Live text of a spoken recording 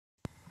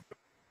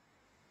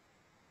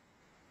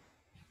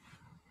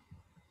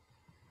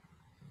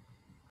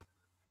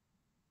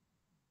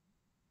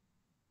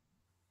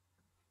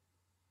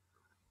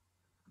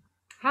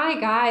Hi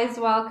guys,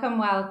 welcome.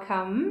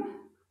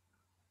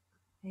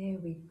 There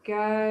we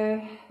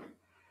go.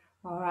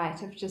 All right,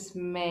 I've just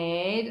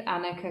made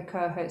Annika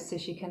co-host so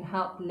she can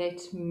help let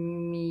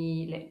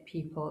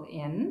people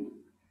in.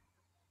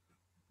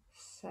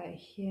 So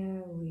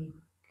here we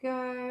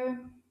go.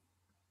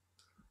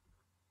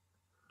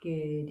 Good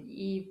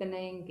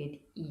evening, good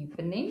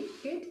evening,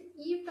 good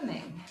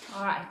evening.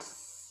 All right,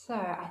 so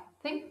I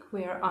think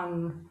we're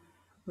on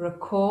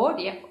record.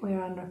 Yep,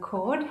 we're on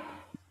record.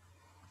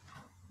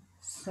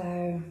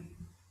 So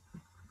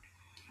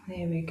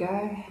there we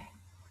go.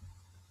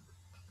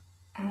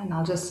 And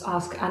I'll just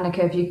ask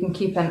Annika if you can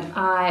keep an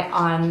eye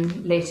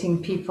on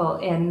letting people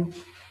in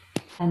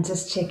and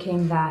just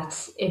checking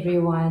that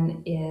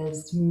everyone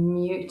is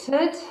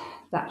muted.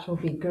 That will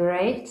be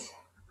great.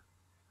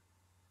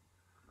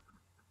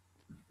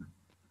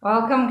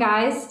 Welcome,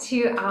 guys,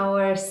 to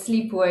our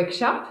sleep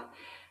workshop.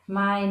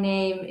 My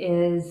name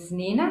is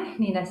Nina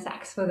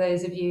Saacks, for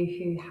those of you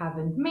who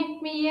haven't met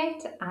me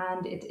yet,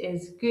 and it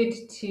is good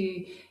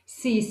to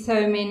see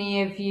so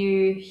many of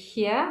you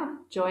here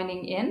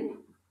joining in.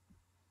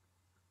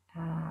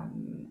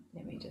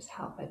 Let me just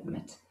help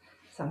admit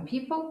some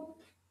people.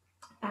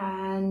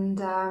 And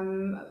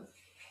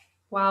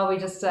while we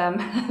just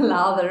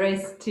allow the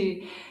rest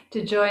to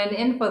join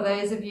in, for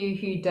those of you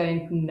who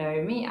don't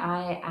know me,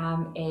 I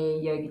am a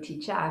yoga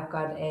teacher. I've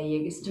got a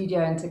yoga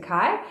studio in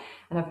Takai,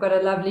 and I've got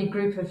a lovely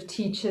group of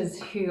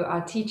teachers who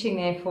are teaching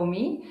there for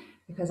me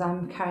because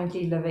I'm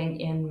currently living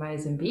in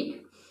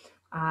Mozambique.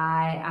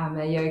 I am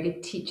a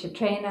yoga teacher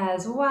trainer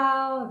as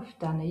well. I've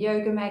done a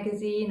yoga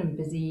magazine. I'm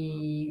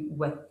busy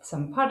with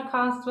some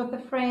podcasts with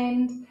a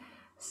friend.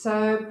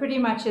 So pretty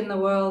much in the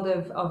world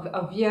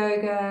of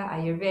yoga,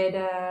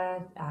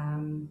 Ayurveda,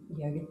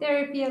 yoga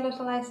therapy a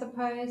little, I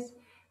suppose,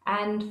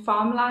 and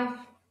farm life.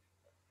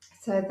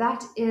 So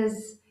that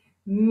is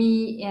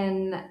me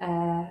in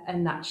a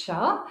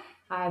nutshell.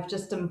 I've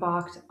just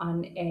embarked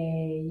on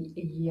a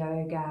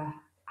yoga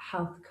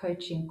health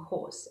coaching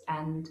course,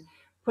 and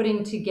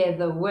putting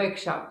together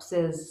workshops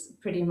is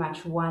pretty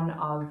much one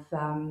of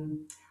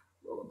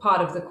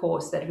part of the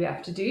course that we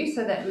have to do,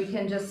 so that we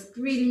can just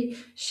really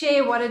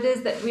share what it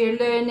is that we're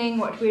learning,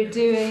 what we're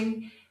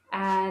doing,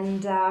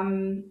 and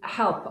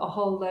help a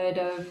whole load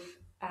of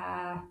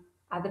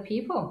other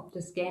people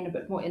just gain a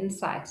bit more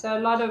insight. So a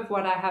lot of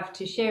what I have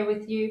to share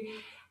with you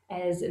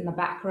is in the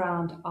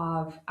background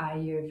of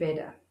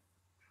Ayurveda.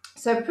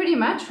 So pretty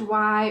much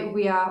why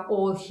we are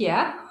all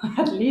here,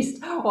 at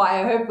least why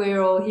I hope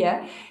we're all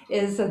here,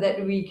 is so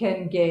that we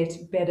can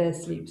get better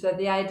sleep. So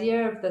the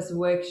idea of this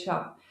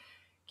workshop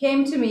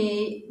came to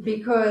me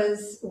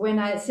because when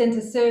I sent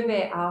a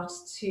survey out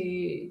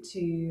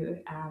to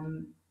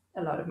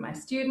a lot of my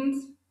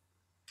students,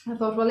 I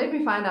thought, well, let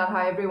me find out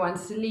how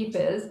everyone's sleep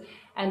is.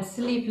 And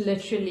sleep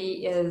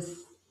literally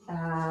is,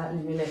 let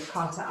me let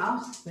Carter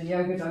out. The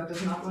yoga dog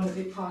does not want to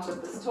be part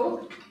of this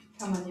talk.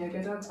 Come on,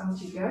 yoga dog,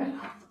 out you go.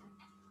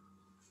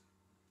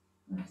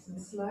 Nice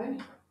and slow.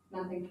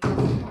 Nothing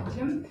can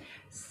him.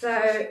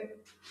 So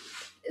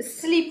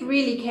sleep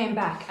really came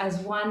back as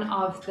one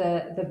of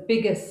the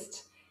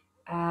biggest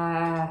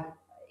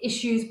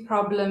issues,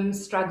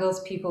 problems,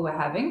 struggles people were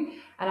having.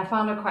 And I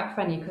found it quite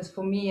funny because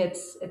for me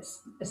it's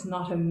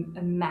not a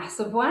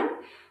massive one,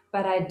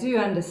 but I do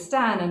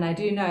understand and I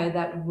do know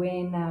that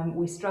when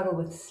we struggle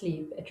with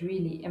sleep, it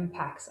really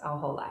impacts our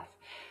whole life.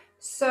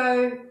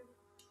 So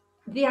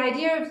the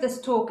idea of this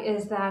talk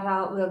is that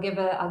I'll give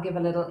a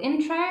little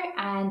intro,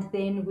 and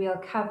then we'll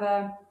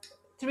cover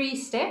 3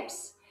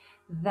 steps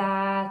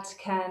that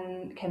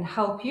can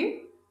help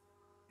you,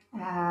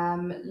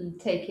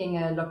 taking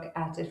a look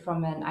at it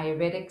from an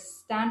Ayurvedic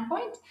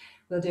standpoint.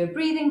 We'll do a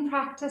breathing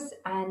practice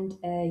and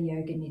a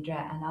Yoga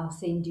Nidra, and I'll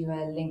send you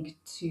a link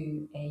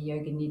to a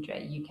Yoga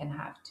Nidra you can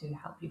have to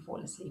help you fall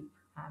asleep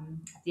at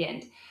the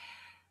end.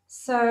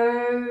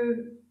 So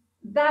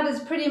that is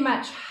pretty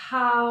much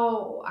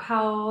how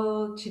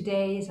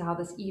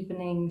this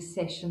evening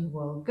session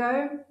will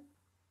go.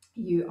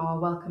 You are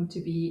welcome to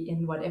be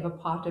in whatever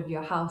part of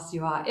your house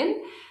you are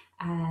in,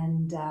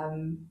 and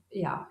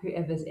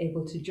whoever's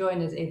able to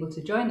join is able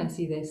to join. I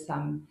see there's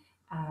some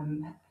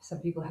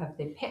people have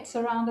their pets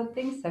around and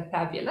things, so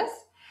fabulous.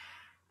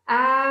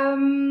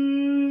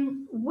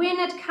 When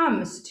it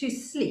comes to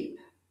sleep,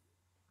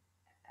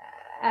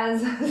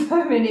 as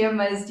so many of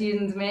my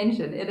students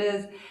mention, it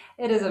is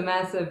a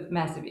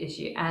massive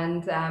issue.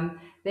 And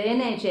the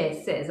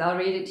NHS says, I'll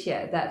read it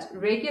here, that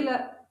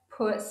regular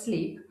poor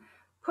sleep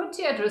puts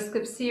you at risk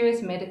of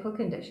serious medical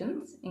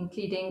conditions,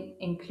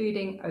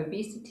 including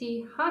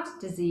obesity, heart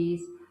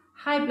disease,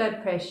 high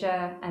blood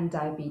pressure, and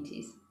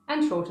diabetes,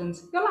 and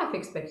shortens your life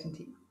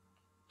expectancy.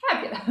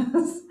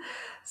 Fabulous.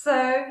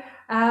 So,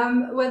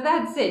 with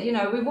that said,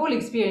 we've all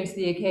experienced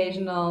the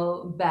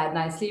occasional bad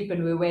night's sleep,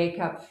 and we wake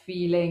up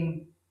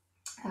feeling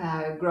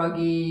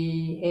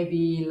groggy,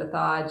 heavy,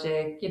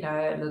 lethargic,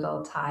 a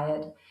little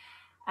tired.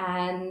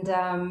 And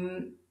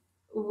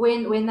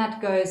when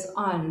that goes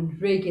on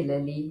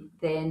regularly,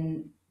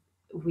 then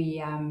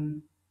we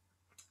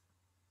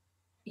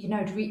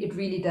it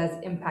really does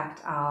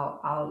impact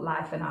our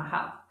life and our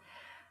health.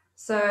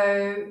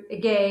 So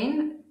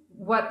again,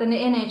 what the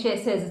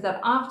NHS says is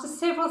that after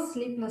several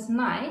sleepless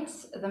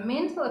nights, the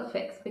mental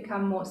effects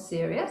become more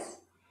serious.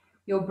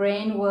 Your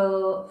brain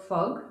will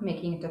fog,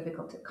 making it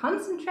difficult to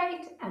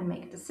concentrate and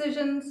make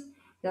decisions.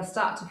 You'll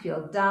start to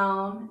feel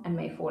down and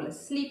may fall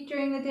asleep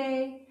during the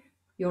day.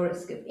 Your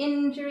risk of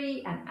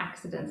injury and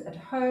accidents at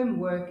home,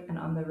 work, and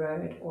on the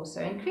road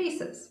also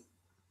increases.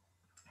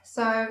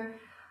 So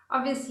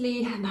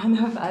obviously, none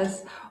of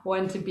us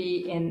want to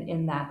be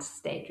in that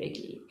state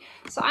regularly.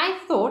 So I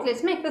thought,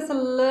 let's make this a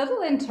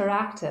little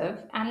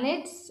interactive, and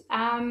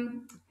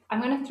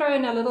I'm going to throw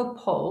in a little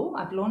poll.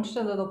 I've launched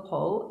a little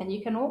poll, and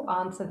you can all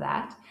answer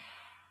that.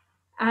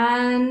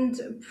 And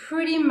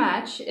pretty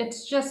much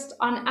it's just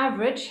on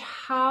average,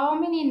 how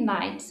many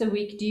nights a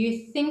week do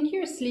you think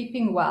you're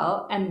sleeping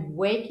well and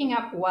waking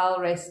up well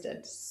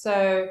rested?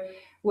 So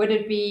would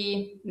it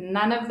be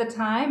none of the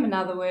time? In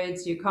other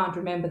words, you can't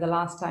remember the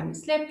last time you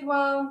slept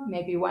well,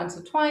 maybe once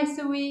or twice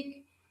a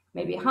week,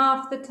 maybe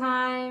half the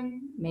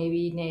time,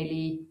 maybe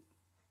nearly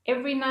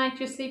every night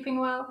you're sleeping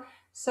well.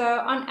 So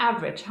on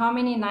average, how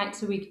many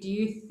nights a week do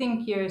you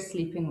think you're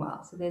sleeping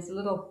well? So there's a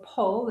little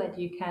poll that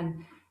you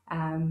can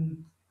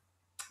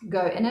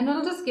go in, and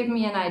it'll just give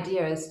me an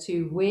idea as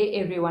to where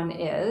everyone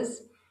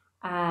is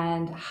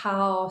and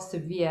how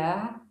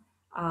severe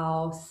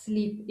our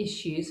sleep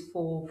issues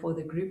for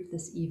the group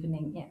this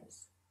evening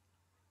is.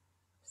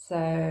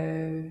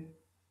 So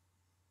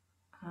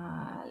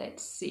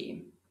let's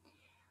see.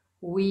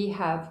 We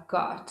have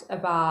got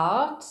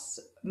about,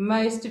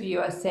 most of you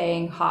are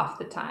saying half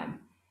the time.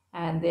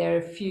 And there are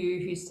a few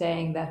who are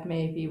saying that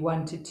maybe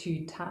 1 to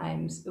 2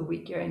 times a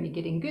week you're only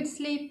getting good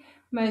sleep.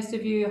 Most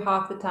of you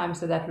half the time,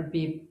 so that would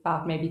be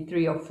about maybe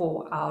 3 or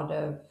 4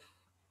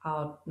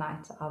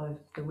 nights out of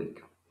the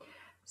week.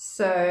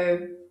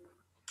 So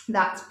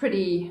that's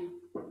pretty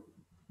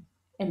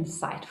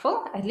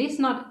insightful. At least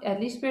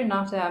we're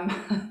not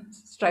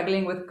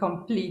struggling with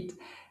complete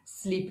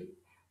sleep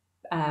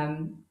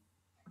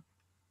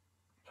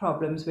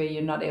problems where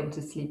you're not able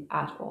to sleep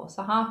at all.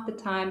 So half the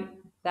time,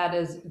 that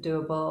is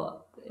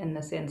doable in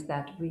the sense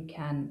that we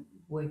can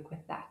work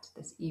with that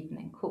this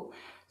evening. Cool.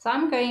 So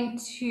I'm going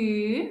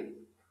to,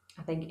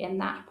 I think,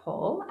 end that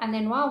poll. And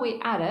then while we're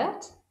at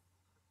it,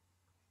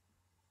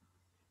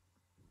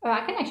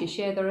 I can actually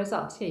share the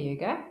results. Here you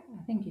go.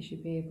 I think you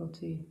should be able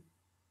to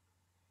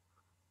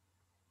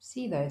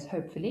see those,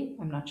 hopefully.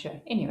 I'm not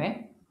sure.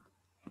 Anyway.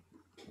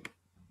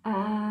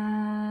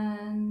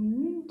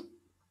 And,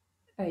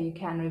 oh, you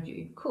can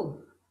review.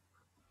 Cool.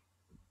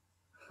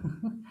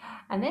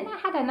 And then I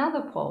had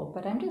another poll,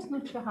 but I'm just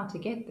not sure how to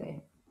get there.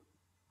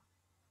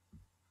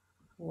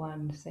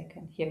 1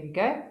 second. Here we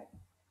go.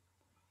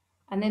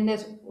 And then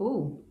there's,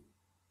 ooh,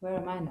 where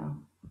am I now?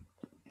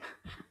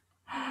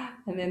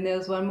 And then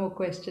there's one more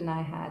question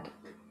I had.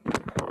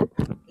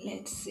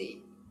 Let's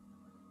see.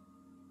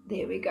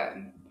 There we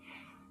go.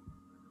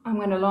 I'm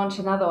going to launch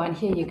another one.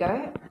 Here you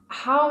go.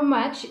 How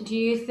much do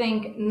you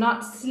think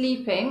not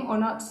sleeping or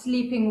not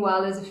sleeping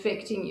well is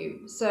affecting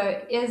you? So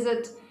is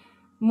it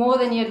more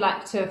than you'd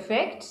like to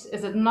affect?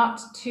 Is it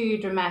not too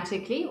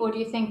dramatically? Or do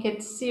you think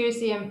it's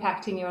seriously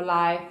impacting your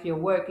life, your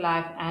work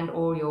life, and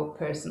or your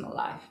personal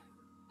life?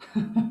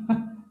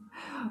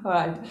 All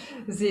right.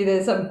 See,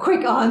 there's some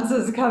quick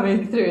answers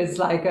coming through. It's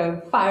like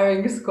a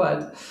firing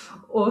squad.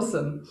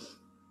 Awesome.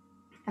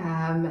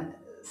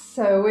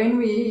 So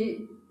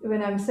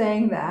when I'm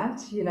saying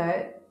that,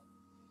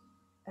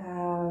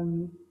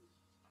 all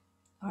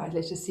right,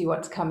 let's just see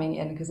what's coming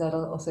in, because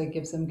that'll also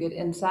give some good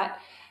insight.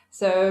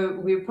 So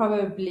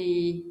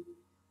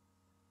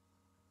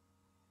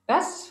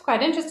that's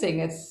quite interesting.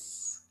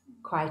 It's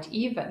quite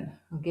even.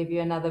 I'll give you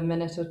another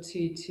minute or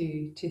two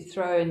to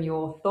throw in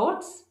your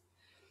thoughts.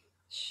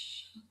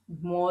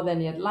 More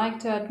than you'd like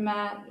to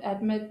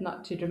admit,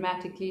 not too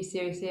dramatically,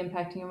 seriously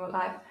impacting your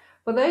life.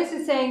 For those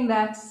who are saying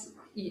that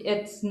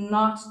it's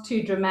not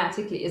too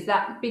dramatically, is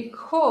that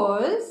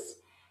because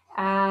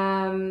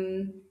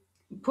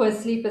poor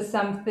sleep is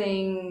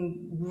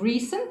something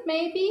recent,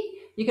 maybe?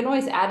 You can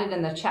always add it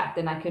in the chat,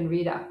 then I can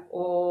read up.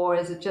 Or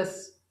is it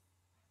just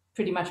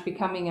pretty much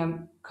becoming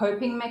a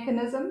coping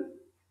mechanism?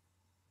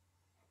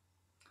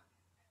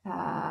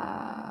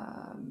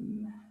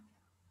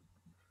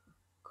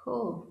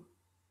 Cool.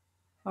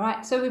 All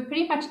right, so we're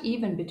pretty much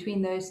even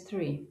between those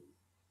three.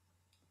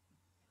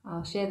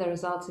 I'll share the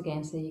results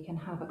again so you can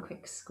have a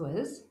quick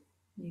squiz.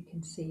 You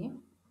can see.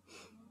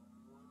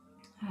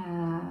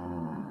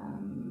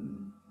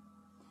 And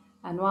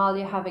while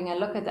you're having a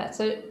look at that,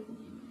 so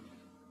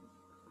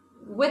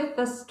with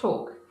this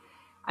talk,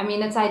 I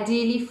mean, it's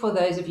ideally for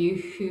those of you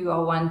who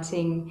are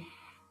wanting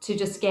to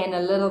just gain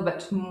a little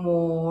bit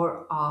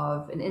more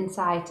of an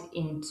insight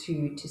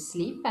into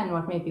sleep and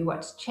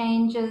what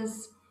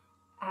changes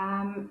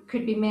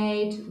could be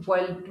made,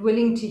 while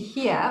willing to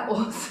hear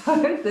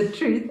also the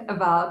truth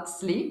about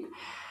sleep,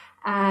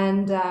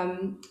 and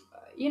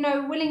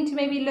willing to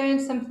maybe learn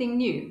something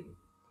new.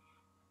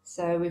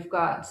 So we've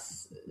got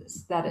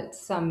that it's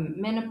some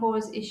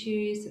menopause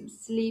issues, some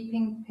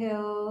sleeping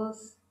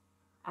pills.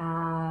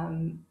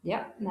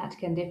 Yeah, that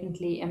can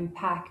definitely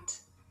impact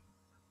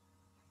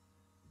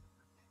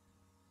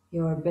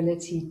your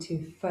ability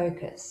to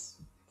focus.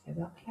 So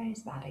we'll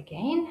close that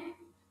again.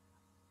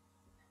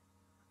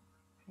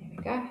 There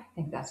we go. I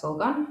think that's all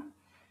gone.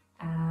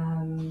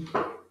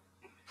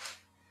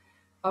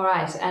 All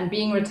right, and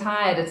being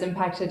retired, it's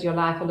impacted your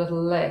life a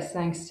little less.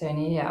 Thanks,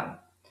 Tony. Yeah.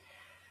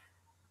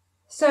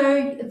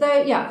 So,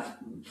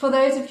 for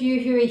those of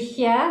you who are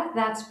here,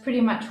 that's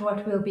pretty much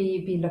what we'll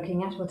be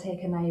looking at. We'll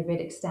take an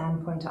Ayurvedic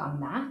standpoint on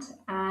that.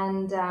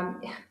 And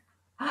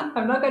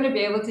I'm not going to be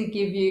able to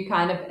give you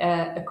kind of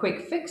a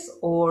quick fix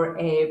or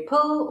a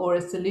pill or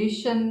a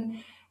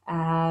solution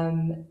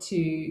that's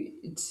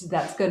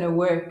going to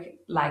work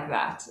like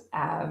that.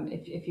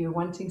 If you're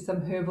wanting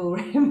some herbal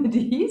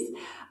remedies,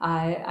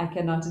 I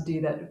cannot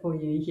do that for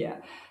you here.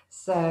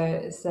 So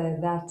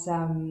that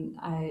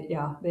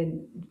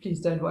then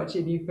please don't watch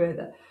any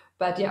further.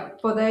 But yeah,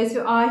 for those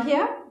who are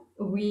here,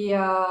 we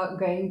are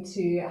going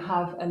to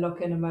have a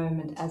look in a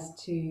moment as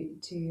to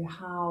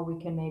how we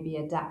can maybe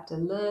adapt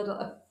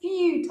a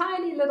few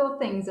tiny little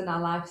things in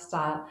our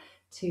lifestyle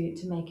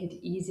to make it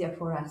easier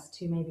for us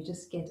to maybe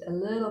just get a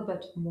little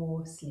bit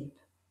more sleep.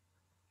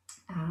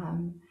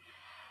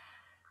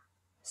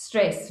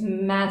 Stress,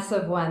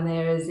 massive one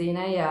there,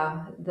 Zina.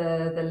 Yeah,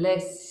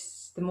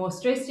 the more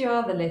stressed you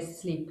are, the less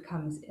sleep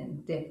comes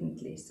in,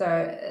 definitely.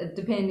 So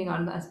depending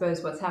on, I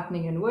suppose, what's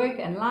happening in work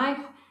and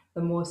life,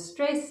 the more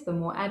stressed, the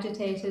more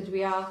agitated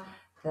we are,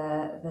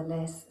 the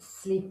less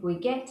sleep we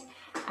get.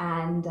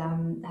 And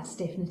that's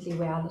definitely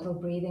where our little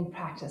breathing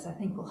practice, I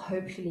think, will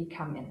hopefully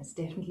come in. It's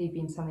definitely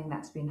been something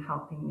that's been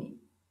helping me.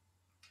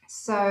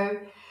 So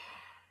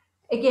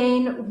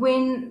again,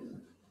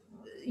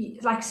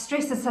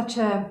 stress is such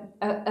a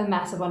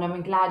massive one.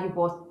 I'm glad you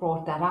both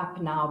brought that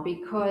up now,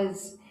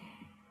 because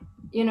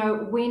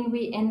when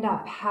we end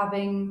up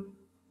having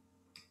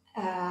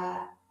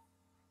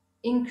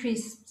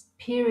increased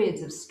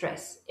periods of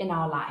stress in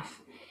our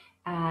life,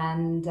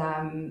 and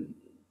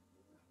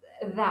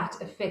that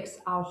affects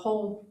our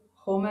whole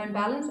hormone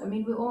balance. I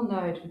mean, we all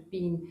know it with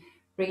being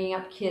bringing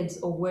up kids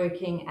or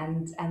working,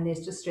 and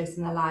there's just stress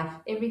in their life,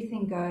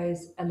 everything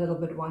goes a little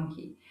bit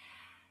wonky.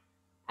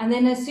 And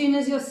then as soon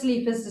as your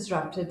sleep is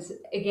disrupted,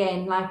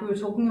 again, like we were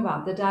talking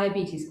about, the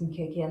diabetes can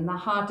kick in, the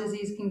heart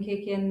disease can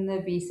kick in, the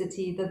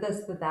obesity, the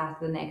this, the that,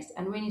 the next.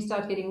 And when you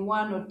start getting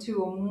one or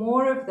two or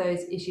more of those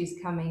issues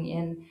coming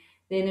in,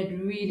 then it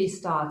really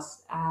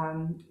starts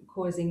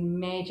causing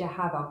major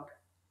havoc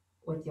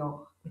with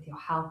your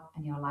health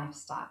and your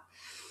lifestyle.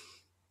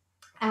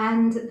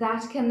 And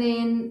that can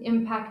then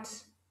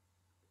impact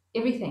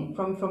everything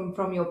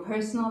from your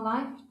personal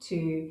life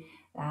to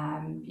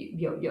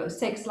your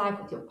sex life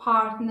with your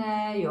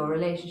partner, your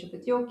relationship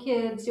with your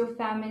kids, your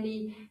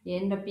family. You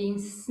end up being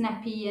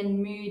snappy and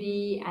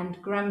moody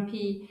and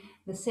grumpy.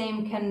 The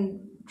same can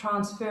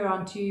transfer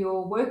onto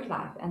your work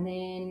life. And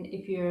then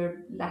if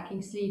you're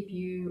lacking sleep,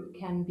 you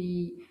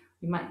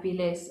might be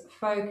less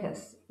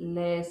focused,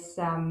 less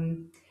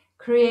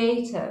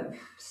creative,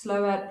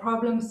 slow at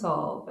problem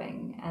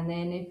solving. And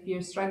then if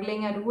you're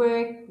struggling at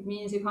work, it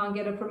means you can't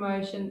get a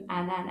promotion,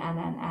 and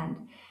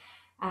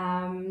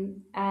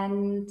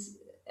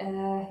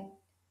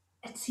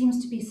it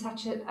seems to be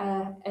such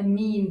a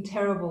mean,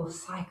 terrible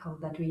cycle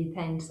that we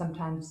then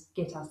sometimes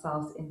get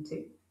ourselves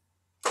into.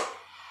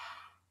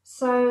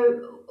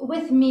 So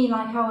with me,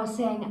 like I was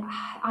saying,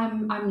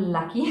 I'm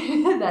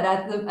lucky that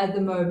at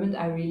the moment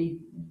I really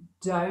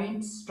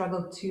don't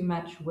struggle too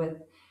much with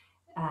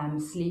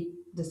sleep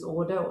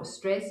disorder or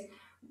stress.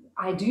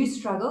 I do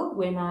struggle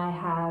when I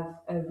have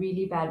a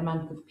really bad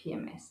month of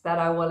PMS, that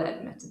I will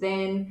admit.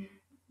 Then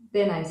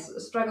I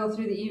struggle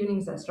through the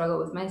evenings, I struggle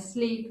with my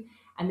sleep,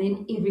 and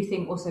then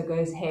everything also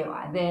goes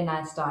haywire. Then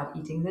I start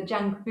eating the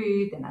junk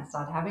food, then I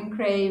start having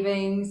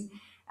cravings,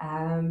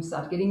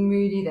 start getting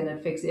moody, then it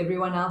affects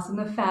everyone else in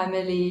the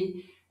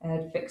family,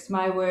 it affects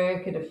my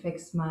work, it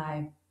affects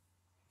my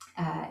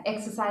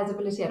exercise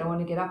ability. I don't want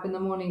to get up in the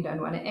morning,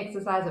 don't want to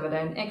exercise. If I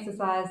don't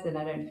exercise, then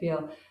I don't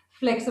feel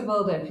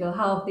flexible, don't feel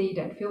healthy,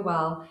 don't feel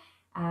well.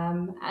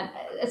 And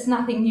it's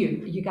nothing new.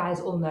 You guys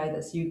all know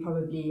this. You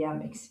probably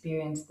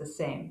experienced the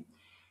same.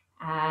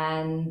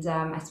 And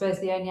I suppose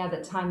the only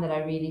other time that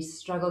I really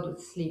struggled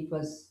with sleep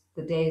was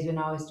the days when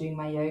I was doing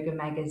my yoga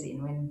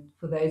magazine. When,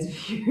 for those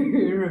of you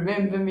who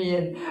remember me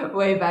and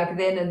way back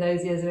then in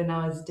those years when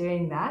I was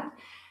doing that,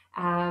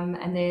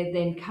 and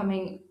then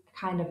coming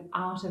kind of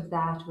out of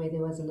that, where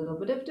there was a little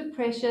bit of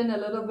depression, a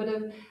little bit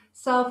of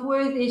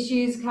self-worth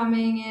issues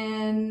coming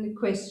in,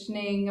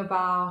 questioning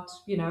about,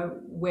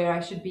 where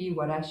I should be,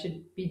 what I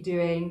should be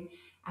doing.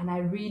 And I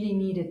really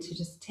needed to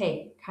just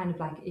take kind of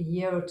like a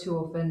year or two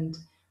off and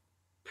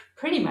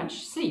pretty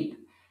much sleep.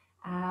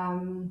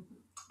 And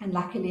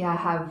luckily I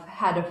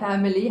have a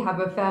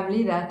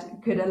family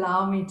that could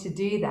allow me to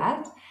do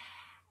that.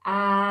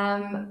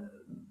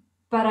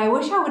 But I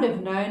wish I would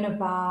have known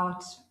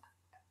about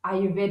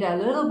Ayurveda a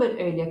little bit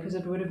earlier because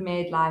it would have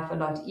made life a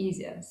lot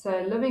easier.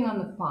 So living on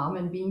the farm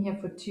and being here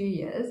for 2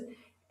 years,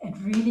 it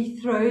really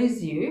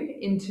throws you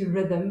into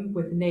rhythm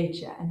with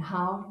nature and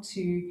how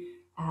to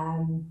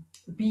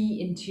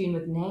be in tune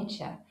with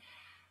nature.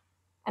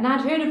 And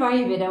I'd heard of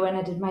Ayurveda when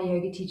I did my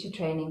yoga teacher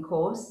training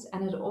course,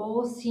 and it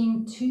all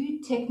seemed too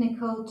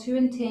technical, too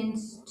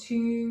intense,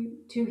 too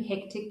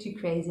hectic, too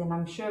crazy. And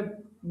I'm sure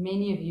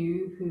many of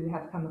you who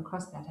have come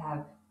across that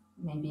have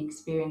maybe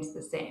experienced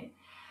the same.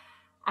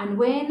 And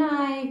when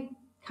I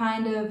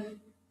kind of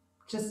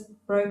just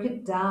broke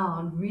it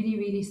down really,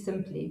 really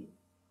simply,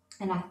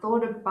 and I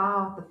thought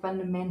about the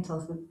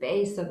fundamentals, the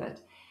base of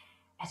it,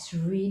 it's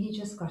really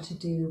just got to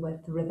do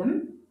with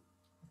rhythm,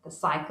 the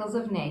cycles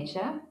of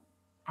nature,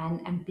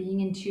 and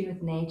being in tune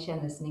with nature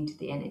and listening to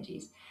the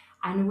energies.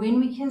 And when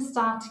we can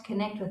start to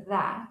connect with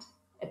that,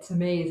 it's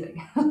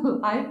amazing.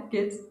 Life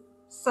gets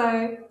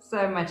so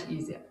much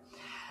easier.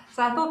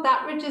 So I thought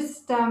that would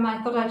just,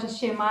 I thought I'd just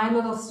share my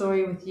little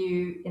story with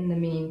you in the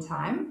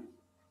meantime,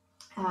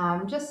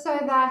 just so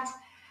that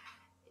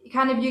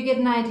kind of you get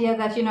an idea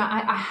that,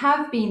 I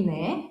have been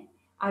there.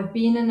 I've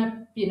been in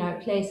a,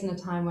 place in a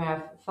time where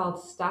I've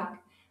felt stuck,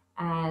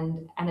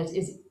 and it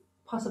is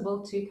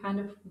possible to kind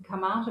of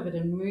come out of it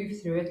and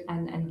move through it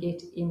and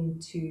get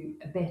into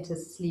a better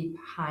sleep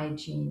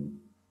hygiene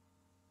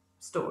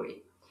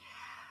story.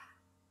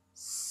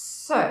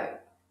 So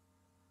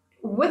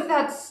with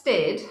that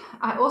said,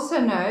 I also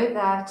know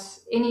that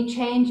any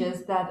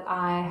changes that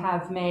I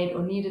have made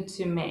or needed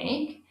to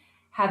make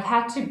have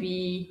had to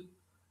be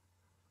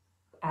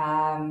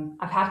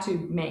I've had to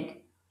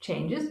make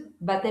changes,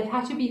 but they've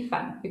had to be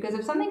fun, because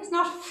if something's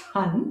not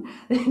fun,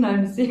 then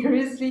I'm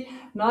seriously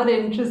not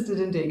interested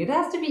in doing it. It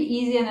has to be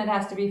easy and it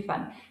has to be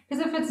fun,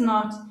 because if it's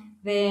not,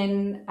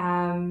 then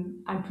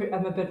I'm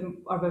a bit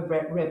of a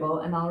rebel,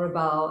 and I'll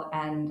rebel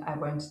and I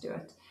won't do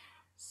it.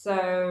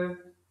 So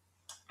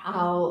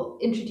I'll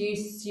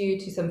introduce you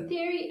to some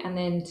theory and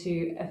then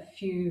to a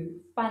few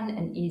fun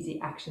and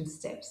easy action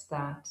steps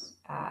that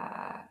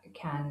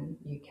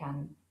you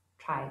can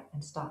try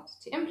and start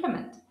to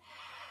implement.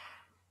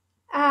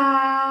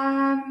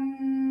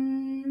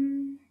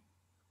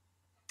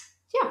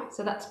 Yeah,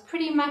 so that's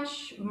pretty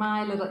much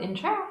my little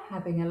intro,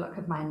 having a look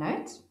at my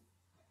notes.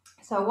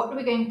 So what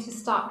we're going to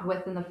start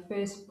with in the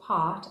first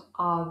part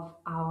of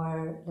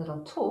our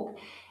little talk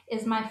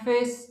is my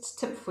first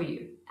tip for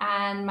you.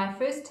 And my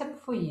first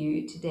tip for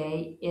you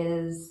today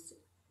is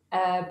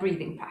a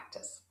breathing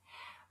practice,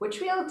 which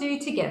we'll do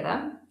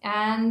together.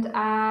 And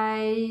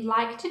I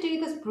like to do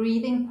this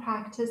breathing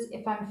practice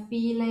if I'm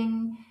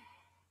feeling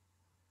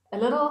a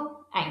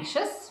little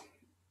anxious.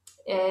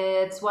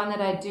 It's one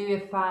that I do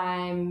if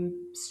I'm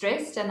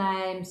stressed and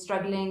I'm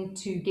struggling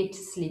to get to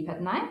sleep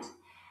at night.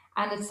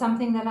 And it's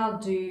something that I'll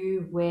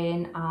do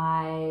when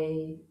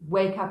I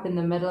wake up in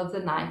the middle of the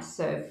night.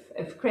 So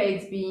if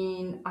Craig's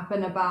been up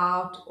and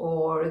about,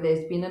 or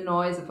there's been a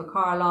noise, if a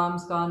car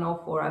alarm's gone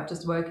off, or I've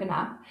just woken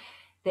up,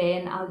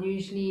 then I'll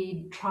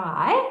usually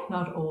try,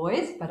 not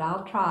always, but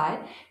I'll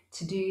try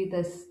to do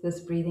this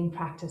breathing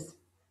practice.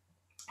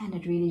 And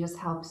it really just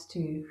helps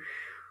to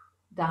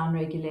down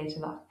regulate a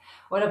lot.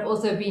 What I've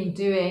also been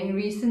doing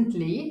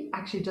recently,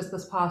 actually just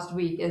this past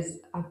week,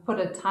 is I've put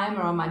a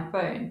timer on my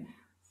phone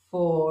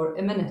for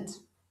a minute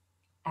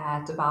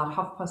at about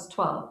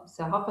 12:30.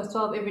 So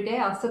 12:30 every day,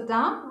 I'll sit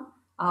down,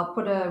 I'll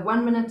put a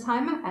 1 minute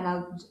timer, and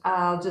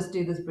I'll just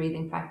do this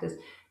breathing practice,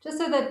 just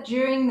so that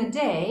during the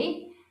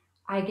day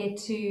I get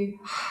to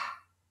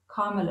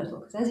calm a little,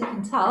 because as you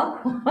can tell,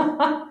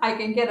 I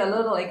can get a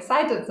little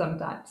excited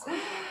sometimes.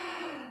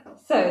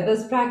 So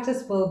this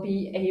practice will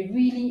be a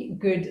really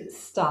good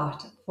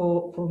start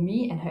for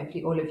me and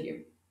hopefully all of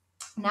you.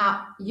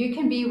 Now, you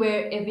can be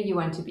wherever you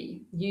want to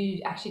be.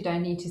 You actually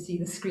don't need to see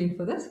the screen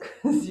for this,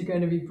 because you're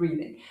going to be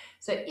breathing.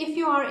 So if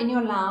you are in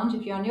your lounge,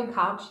 if you're on your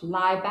couch,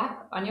 lie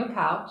back on your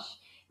couch.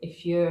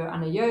 If you're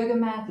on a yoga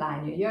mat, lie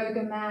on your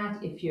yoga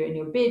mat. If you're in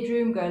your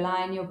bedroom, go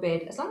lie in your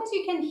bed. As long as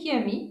you can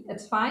hear me,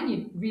 it's fine.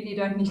 You really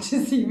don't need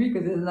to see me,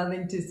 because there's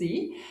nothing to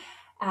see.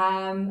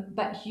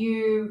 But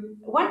you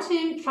want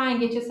to try and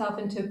get yourself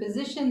into a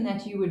position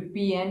that you would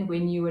be in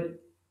when you would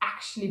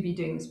actually be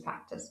doing this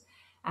practice.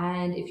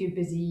 And if you're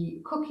busy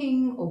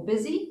cooking or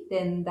busy,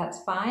 then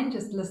that's fine.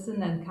 Just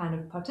listen and kind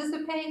of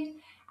participate.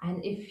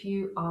 And if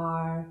you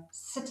are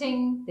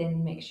sitting,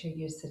 then make sure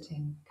you're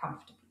sitting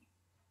comfortably.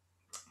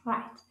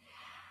 Right.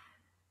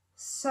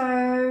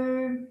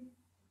 So,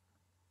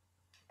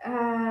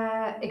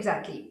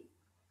 exactly.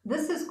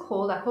 This is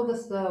called, I call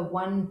this the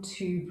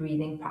 1-2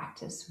 breathing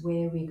practice,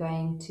 where we're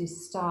going to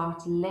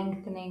start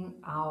lengthening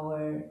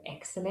our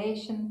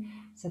exhalation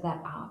so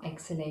that our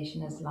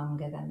exhalation is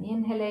longer than the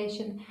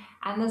inhalation.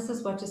 And this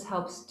is what just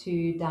helps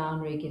to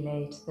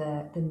down-regulate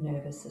the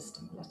nervous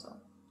system a little.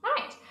 All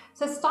right,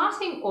 so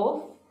starting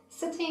off,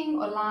 sitting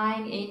or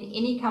lying in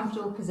any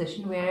comfortable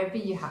position, wherever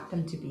you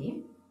happen to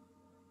be.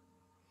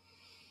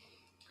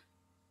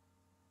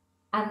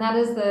 And that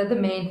is the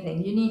main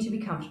thing. You need to be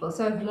comfortable.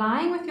 So if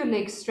lying with your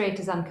legs straight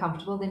is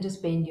uncomfortable, then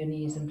just bend your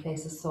knees and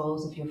place the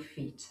soles of your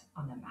feet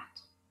on the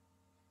mat.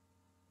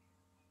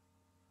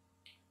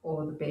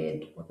 or the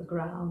bed or the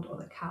ground or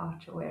the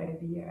couch or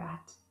wherever you're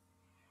at.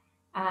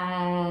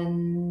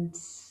 And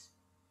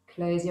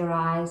close your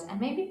eyes and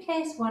maybe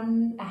place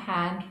one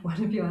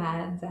of your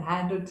hands, a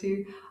hand or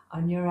two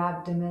on your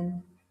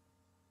abdomen.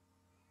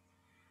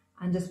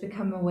 And just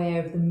become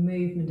aware of the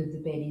movement of the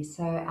belly.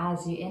 So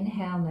as you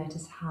inhale,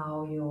 notice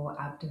how your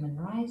abdomen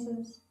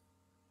rises.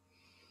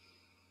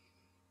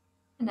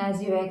 And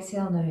as you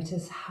exhale,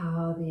 notice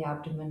how the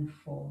abdomen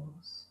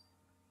falls.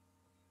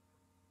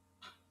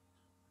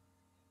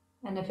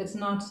 And if it's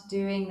not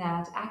doing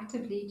that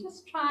actively,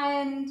 just try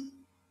and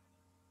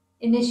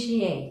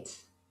initiate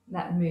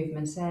that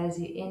movement. So as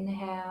you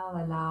inhale,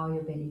 allow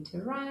your belly to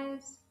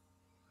rise.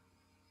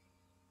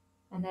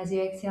 And as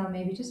you exhale,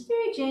 maybe just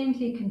very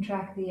gently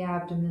contract the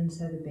abdomen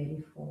so the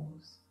belly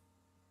falls.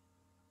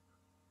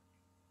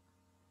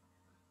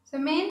 So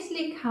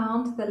mentally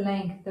count the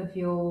length of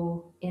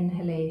your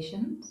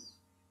inhalations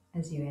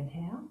as you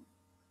inhale.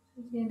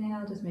 As you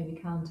inhale, just maybe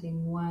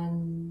counting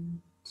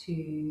 1,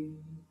 2,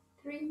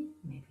 3,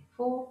 maybe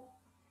 4.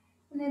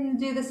 And then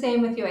do the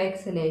same with your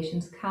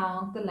exhalations.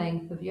 Count the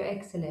length of your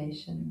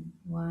exhalation.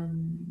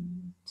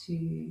 1,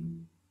 2,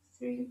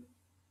 3,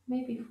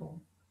 maybe 4.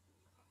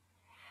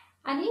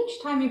 And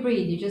each time you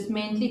breathe, you're just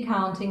mentally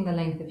counting the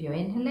length of your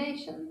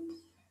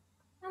inhalations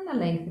and the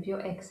length of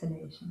your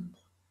exhalations.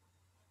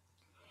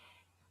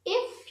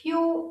 If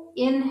your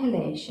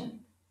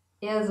inhalation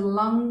is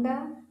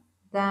longer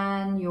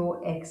than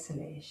your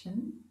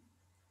exhalation,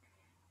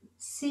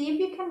 see if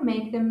you can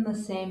make them the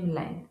same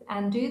length,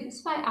 and do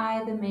this by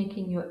either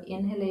making your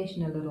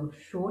inhalation a little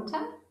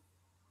shorter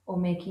or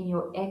making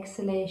your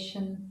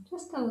exhalation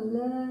just a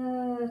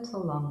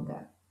little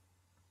longer.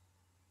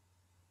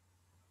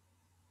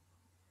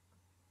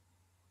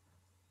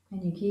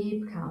 And you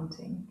keep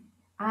counting.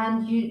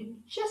 And you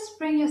just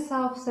bring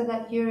yourself so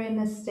that you're in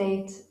a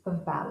state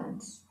of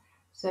balance.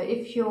 So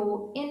if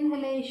your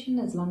inhalation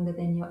is longer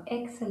than your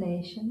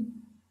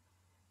exhalation,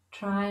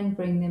 try and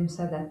bring them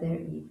so that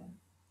they're even.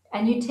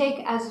 And you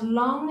take as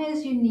long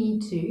as you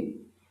need to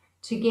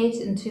get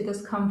into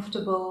this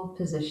comfortable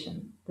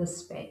position, this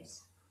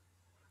space.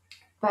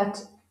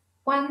 But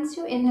once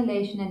your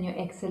inhalation and your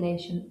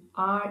exhalation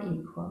are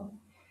equal,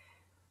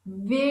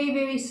 very,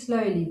 very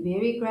slowly,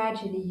 very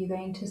gradually, you're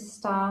going to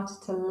start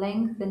to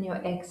lengthen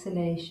your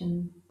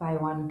exhalation by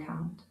 1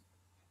 count.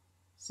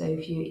 So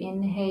if you're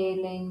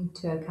inhaling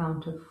to a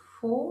count of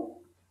 4,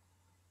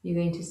 you're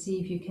going to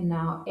see if you can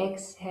now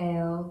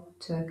exhale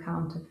to a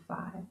count of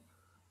 5. Make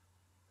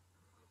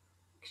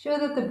sure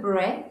that the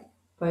breath,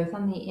 both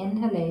on the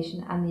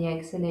inhalation and the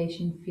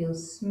exhalation,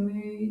 feels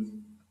smooth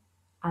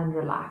and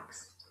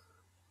relaxed.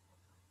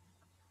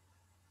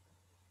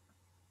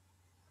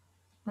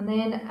 And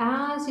then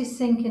as you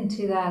sink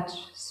into that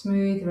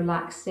smooth,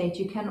 relaxed state,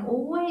 you can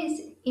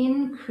always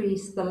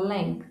increase the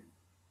length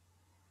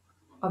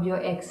of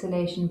your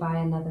exhalation by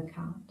another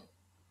count.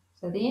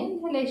 So the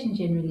inhalation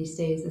generally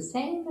stays the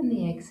same and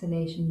the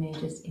exhalation may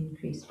just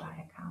increase by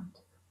a count.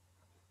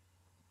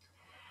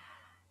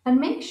 And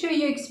make sure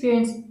you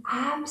experience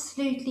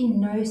absolutely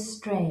no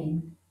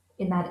strain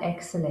in that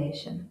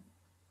exhalation,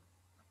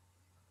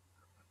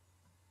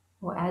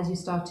 or as you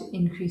start to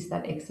increase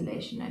that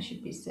exhalation, I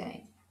should be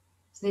saying.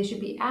 So there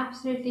should be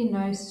absolutely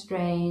no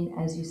strain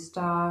as you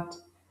start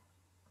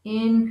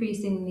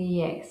increasing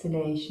the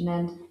exhalation,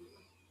 and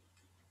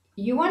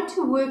you want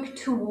to work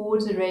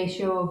towards a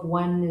ratio of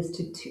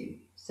 1:2.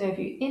 So if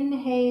you're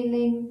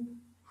inhaling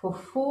for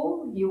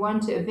 4, you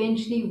want to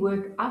eventually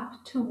work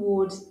up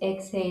towards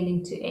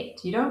exhaling to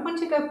 8. You don't want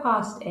to go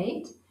past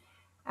 8.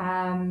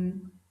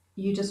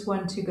 You just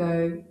want to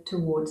go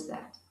towards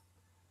that.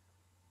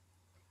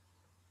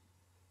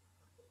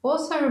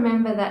 Also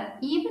remember that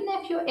even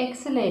if your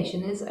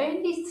exhalation is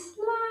only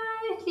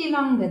slightly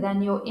longer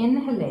than your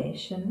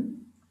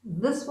inhalation,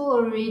 this will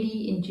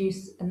already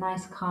induce a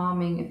nice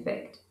calming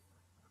effect.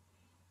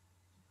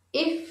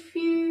 If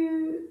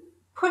you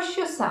push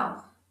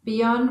yourself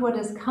beyond what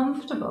is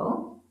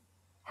comfortable,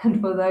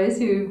 and for those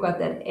who've got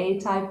that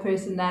A-type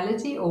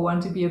personality or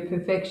want to be a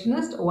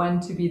perfectionist or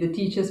want to be the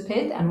teacher's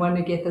pet and want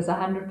to get this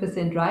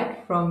 100%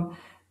 right from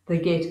the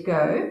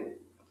get-go,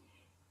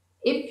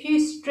 if you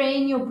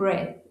strain your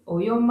breath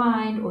or your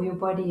mind or your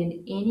body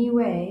in any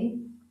way,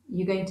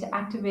 you're going to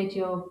activate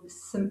your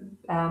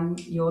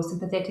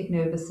sympathetic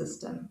nervous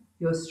system,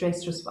 your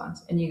stress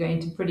response, and you're going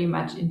to pretty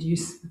much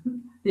induce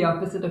the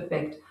opposite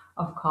effect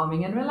of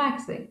calming and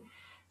relaxing.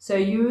 So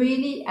you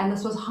really, and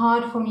this was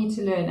hard for me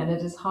to learn, and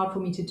it is hard for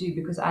me to do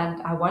because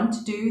I want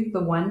to do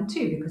the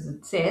 1:2 because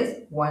it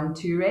says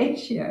 1:2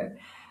 ratio.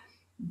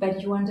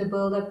 But you want to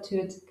build up to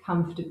it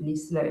comfortably,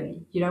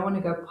 slowly. You don't want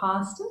to go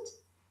past it.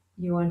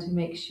 You want to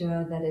make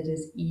sure that it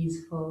is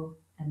easeful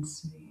and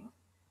smooth.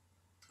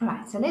 All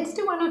right, so let's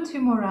do 1 or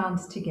 2 more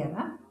rounds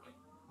together.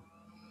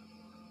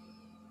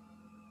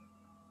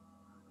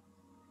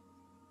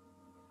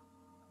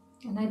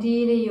 And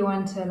ideally, you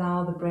want to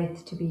allow the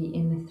breath to be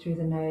in through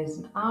the nose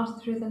and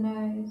out through the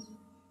nose.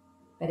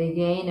 But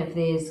again, if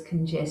there's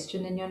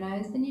congestion in your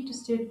nose, then you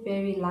just do it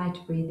very light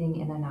breathing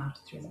in and out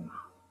through the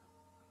mouth.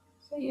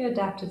 So you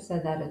adapt it so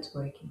that it's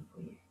working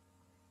for you.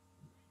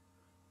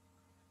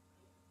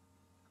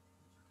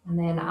 And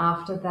then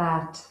after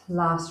that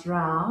last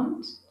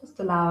round, just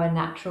allow a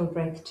natural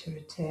breath to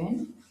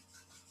return.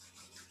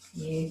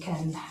 You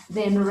can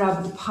then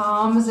rub the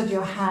palms of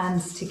your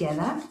hands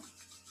together.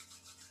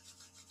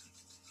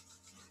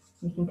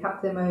 You can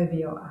cup them over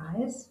your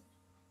eyes.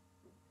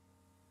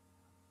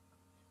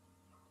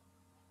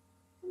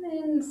 And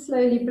then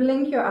slowly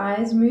blink your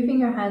eyes, moving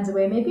your hands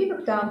away. Maybe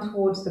look down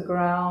towards the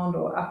ground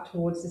or up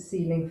towards the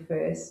ceiling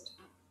first.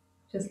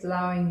 Just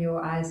allowing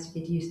your eyes to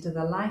get used to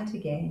the light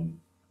again.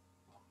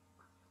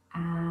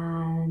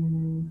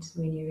 And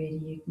when you're ready,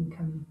 you can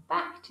come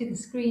back to the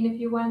screen if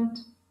you want.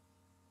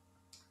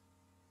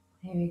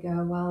 There we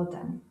go, well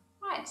done.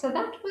 Right, so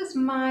that was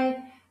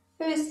my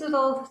first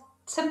little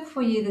tip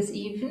for you this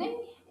evening.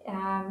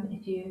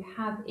 If you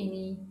have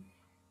any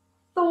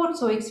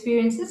thoughts or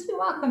experiences, you're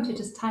welcome to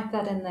just type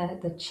that in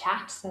the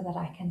chat so that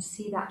I can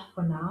see that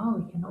for now.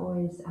 We can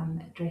always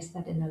address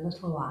that in a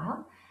little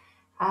while.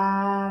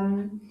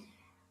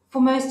 For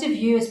most of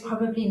you, it's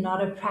probably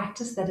not a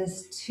practice that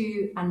is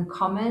too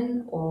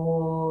uncommon,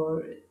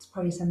 or it's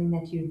probably something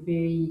that you're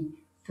very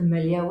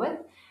familiar with.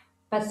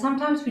 But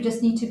sometimes we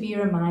just need to be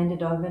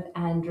reminded of it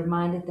and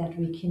reminded that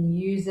we can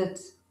use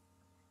it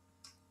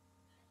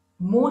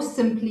more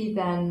simply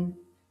than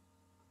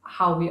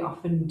how we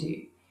often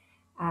do.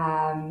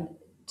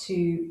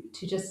 To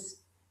just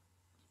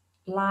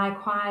lie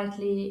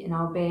quietly in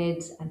our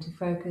beds and to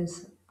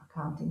focus on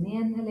counting the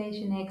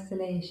inhalation,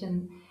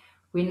 exhalation.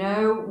 We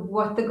know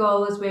what the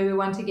goal is, where we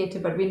want to get to,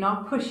 but we're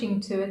not pushing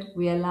to it.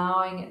 We're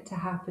allowing it to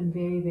happen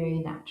very, very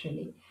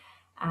naturally.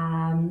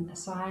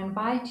 So I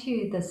invite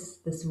you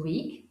this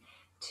week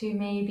to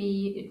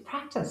maybe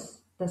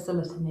practice this a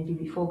little, maybe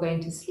before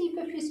going to sleep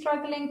if you're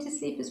struggling to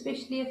sleep,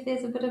 especially if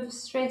there's a bit of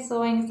stress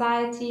or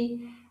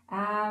anxiety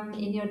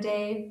in your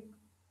day.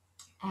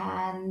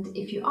 And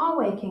if you are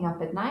waking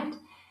up at night,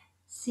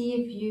 see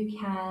if you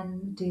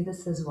can do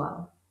this as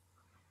well.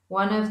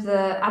 One of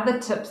the other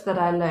tips that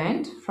I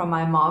learned from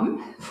my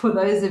mom, for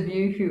those of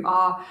you who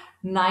are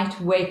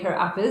night waker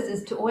uppers,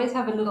 is to always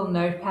have a little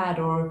notepad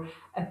or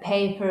a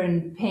paper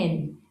and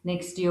pen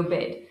next to your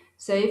bed.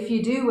 So if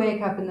you do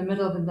wake up in the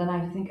middle of the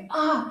night, you think,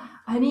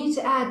 I need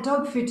to add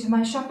dog food to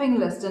my shopping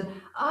list, and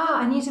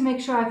I need to make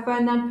sure I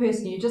phone that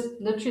person. You just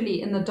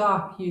literally in the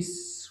dark, you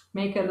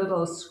make a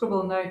little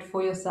scribble note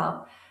for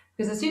yourself.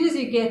 Because as soon as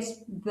you get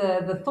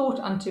the thought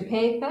onto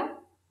paper,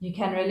 you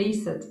can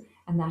release it,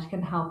 and that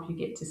can help you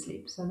get to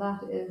sleep. So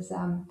that is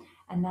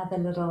another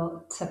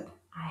little tip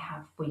I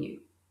have for you.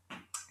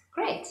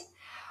 Great.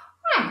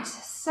 Right,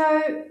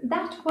 so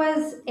that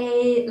was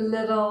a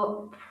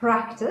little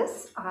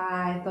practice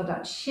I thought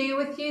I'd share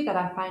with you that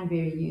I find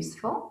very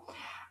useful.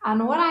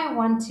 And what I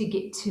want to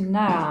get to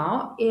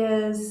now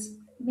is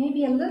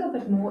maybe a little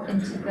bit more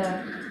into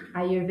the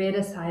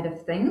Ayurveda side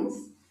of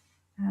things.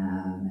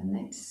 And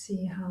let's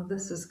see how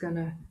this is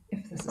gonna,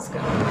 if this is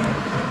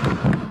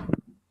gonna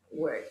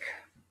work.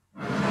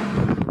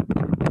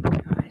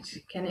 Right,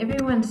 can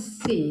everyone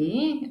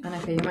see? And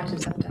okay, you might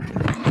just have to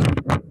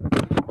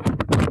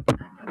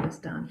put this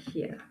down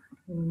here.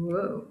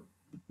 Whoa.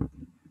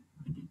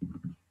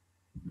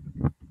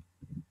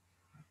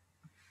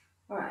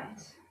 All right,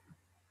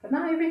 but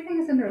now everything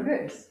is in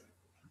reverse.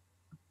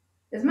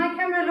 Does my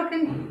camera look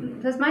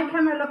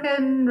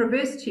in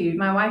reverse to you,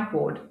 my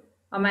whiteboard?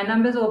 Are my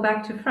numbers all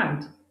back to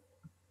front?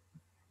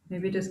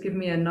 Maybe just give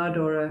me a nod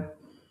or a...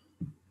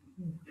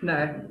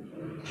 No,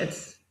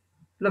 it's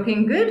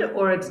looking good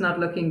or it's not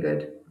looking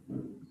good?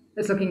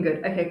 It's looking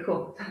good. Okay,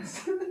 cool.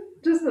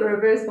 Just the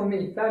reverse for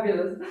me.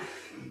 Fabulous.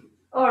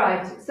 All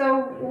right,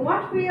 so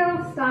what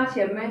we'll start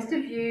here, most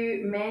of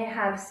you may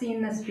have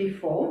seen this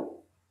before,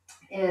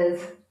 is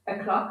a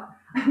clock.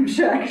 I'm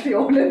sure actually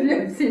all of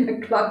you have seen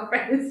a clock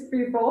face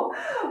before.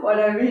 What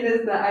I mean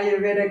is the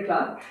Ayurveda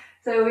clock.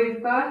 So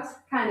we've got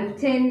kind of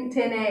 10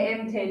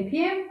 a.m., 10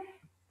 p.m.,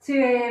 2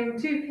 a.m.,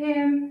 2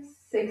 p.m.,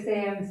 6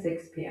 a.m.,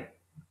 6 p.m.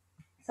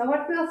 So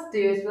what we'll do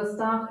is we'll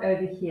start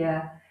over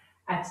here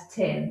at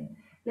 10.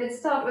 Let's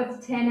start with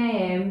 10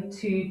 a.m.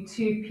 to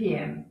 2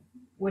 p.m.,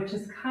 which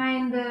is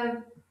kind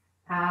of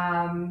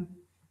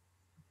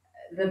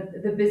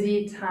the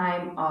busy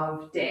time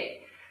of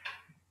day.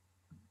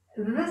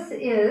 This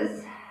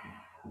is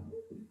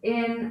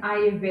in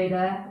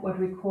Ayurveda what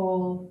we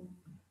call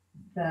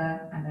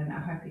I don't know, I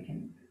hope you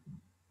can,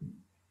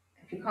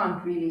 if you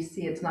can't really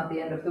see, it's not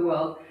the end of the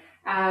world.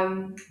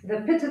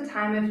 The pitta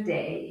time of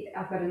day,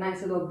 I've got a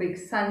nice little big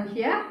sun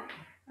here.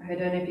 I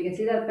don't know if you can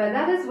see that, but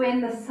that is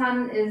when the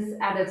sun is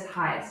at its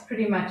highest,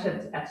 pretty much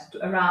at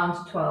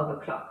around 12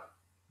 o'clock.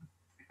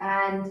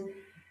 And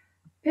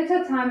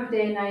pitta time of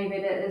day in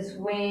Ayurveda is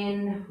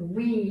when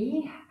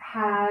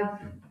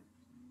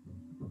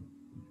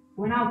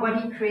when our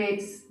body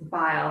creates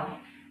bile.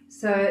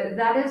 So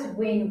that is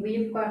when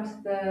we've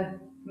got the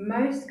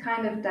most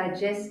kind of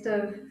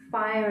digestive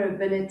fire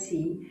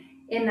ability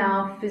in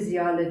our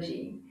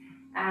physiology.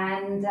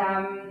 And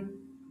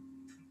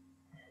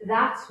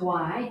that's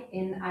why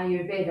in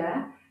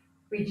Ayurveda,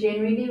 we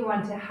generally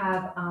want to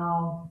have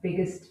our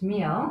biggest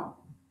meal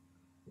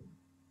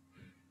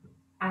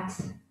at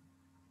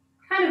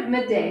kind of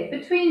midday,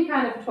 between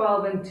kind of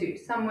 12 and 2,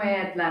 somewhere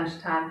at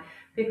lunchtime,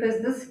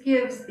 because this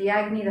gives the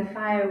Agni, the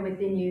fire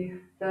within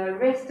you, the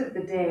rest of the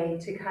day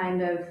to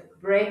kind of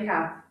break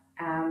up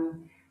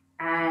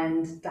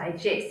and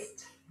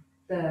digest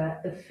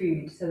the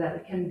food so that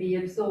it can be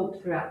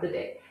absorbed throughout the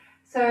day.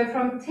 So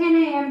from 10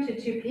 a.m. to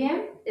 2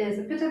 p.m. is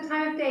a pitta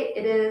time of day.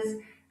 It is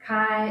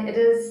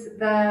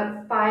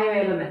the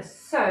fire element.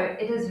 So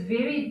it is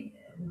very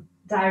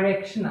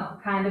directional,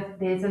 kind of.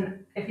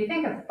 If you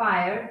think of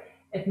fire,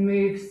 it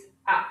moves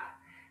up.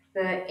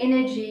 The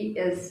energy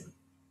is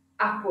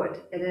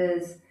upward. It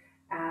is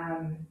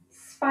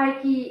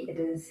spiky, it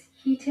is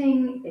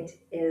heating, it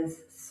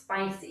is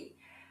spicy.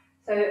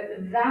 So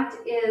that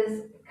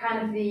is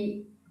kind of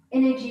the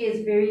energy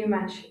is very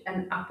much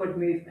an upward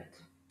movement.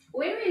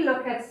 When we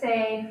look at,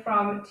 say,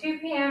 from 2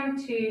 p.m.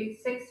 to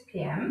 6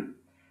 p.m.,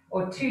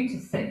 or 2 to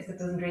 6, it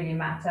doesn't really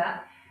matter,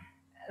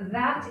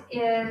 that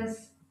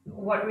is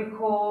what we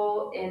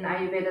call in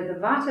Ayurveda the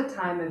Vata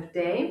time of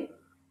day.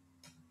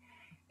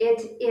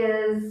 It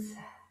is,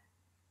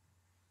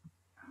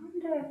 I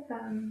wonder if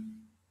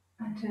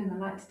I turn the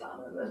lights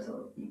down a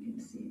little, you can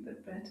see a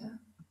bit better.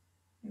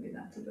 Maybe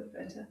that's a bit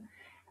better.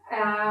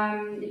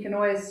 You can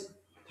always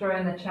throw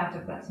in the chat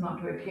if that's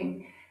not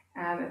working,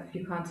 if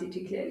you can't see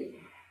too clearly.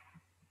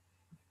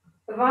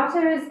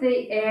 Vata is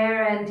the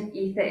air and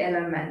ether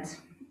element.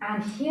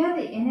 And here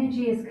the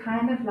energy is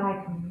kind of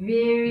like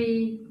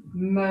very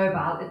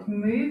mobile. It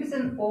moves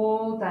in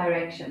all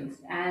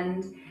directions,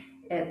 and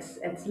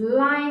it's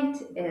light,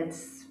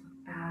 it's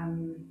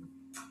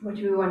what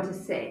do we want to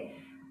say?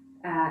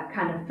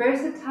 Kind of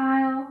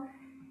versatile.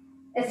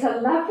 It's a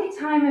lovely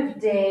time of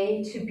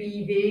day to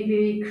be very,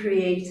 very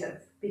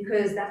creative,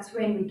 because that's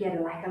when we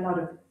get like a lot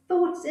of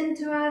thoughts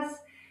into us,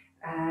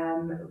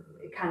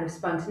 kind of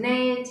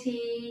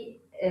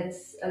spontaneity.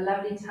 It's a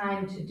lovely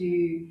time to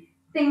do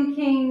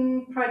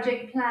thinking,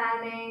 project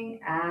planning,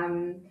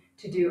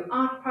 to do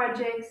art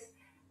projects.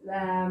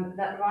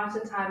 That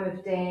Vata time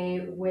of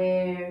day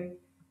where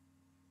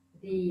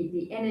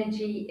the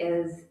energy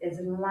is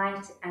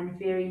light and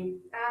very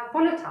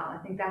volatile. I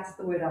think that's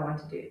the word I want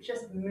to do. It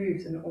just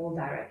moves in all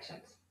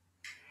directions.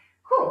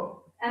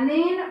 Cool. And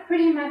then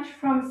pretty much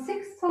from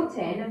 6 till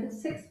 10, if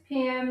it's 6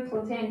 p.m.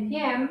 till 10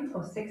 p.m.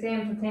 or 6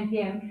 a.m. till 10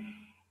 p.m.,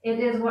 it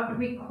is what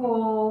we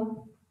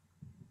call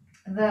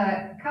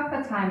the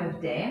Kapha time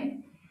of day.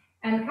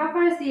 And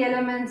Kapha is the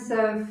elements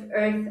of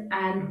earth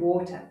and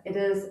water. It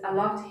is a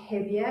lot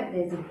heavier.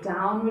 There's a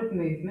downward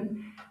movement.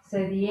 So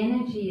the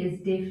energy is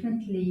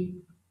definitely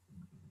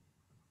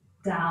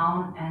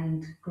down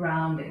and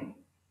grounding.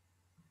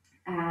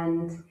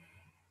 And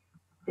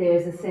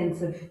there's a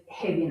sense of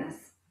heaviness.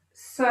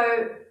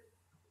 So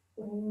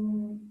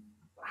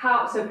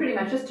pretty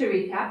much just to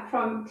recap,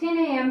 from 10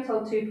 a.m.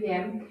 till 2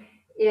 p.m.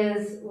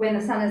 is when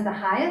the sun is the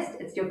highest.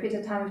 It's your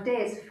pitta time of day.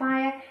 It's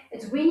fire.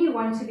 It's when you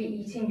want to be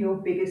eating your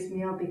biggest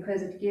meal,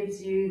 because it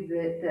gives you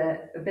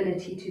the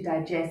ability to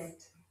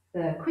digest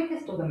the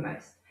quickest or the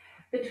most.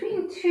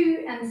 Between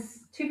 2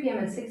 p.m.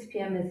 and 6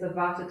 p.m. is the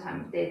Vata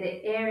time of day.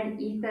 The air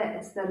and ether,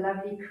 it's the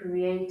lovely,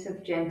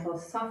 creative, gentle,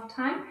 soft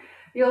time.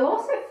 You'll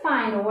also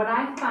find, or what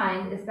I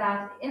find, is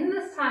that in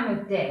this time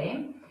of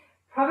day,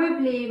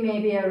 probably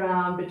maybe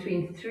around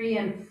between 3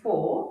 and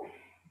 4,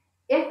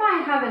 if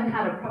I haven't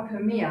had a proper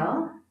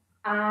meal,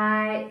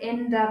 I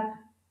end up,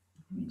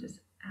 let me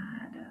just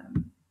add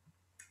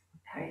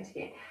Harriet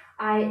here.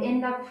 I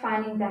end up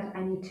finding that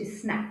I need to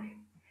snack.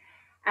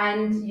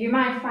 And you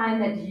might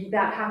find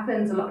that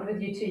happens a lot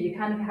with you too. You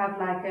kind of have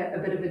like a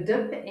bit of a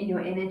dip in your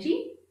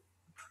energy,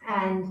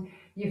 and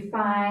you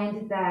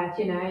find that,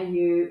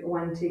 you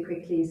want to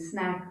quickly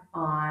snack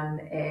on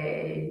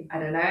I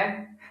don't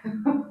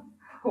know,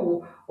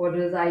 or what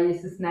was I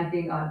used to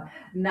snacking on?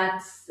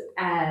 Nuts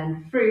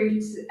and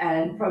fruit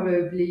and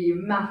probably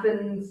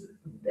muffins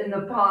in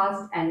the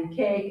past, and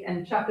cake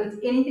and chocolates,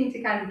 anything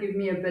to kind of give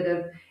me a bit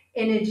of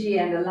energy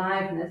and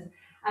aliveness.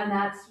 And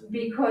that's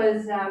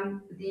because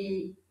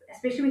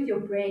especially with your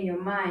brain,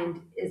 your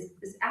mind is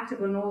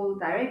active in all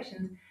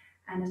directions,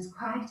 and it's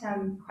quite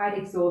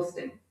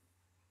exhausting.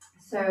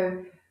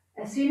 So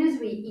as soon as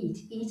we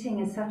eating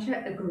is such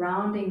a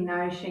grounding,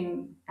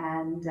 nourishing,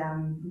 and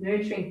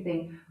nurturing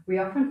thing. We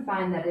often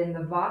find that in the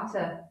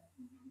Vata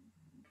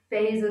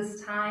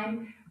phases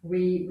time,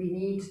 we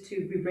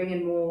bring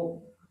in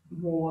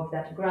more of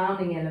that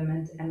grounding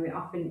element, and we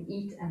often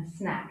eat and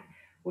snack,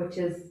 which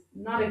is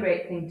not a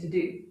great thing to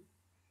do.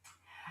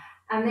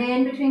 And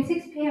then between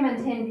 6 p.m. and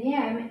 10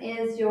 p.m.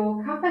 is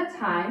your Kapha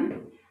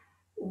time,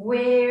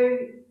 where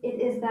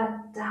it is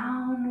that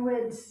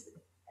downwards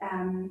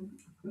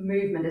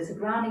movement. It's a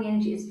grounding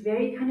energy. It's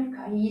very kind of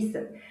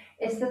cohesive.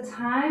 It's the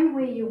time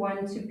where you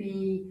want to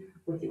be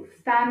with your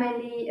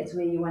family. It's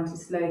where you want to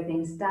slow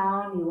things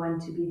down. You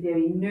want to be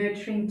very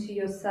nurturing to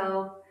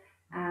yourself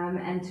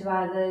and to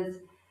others.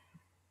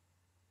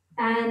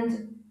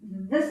 And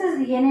this is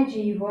the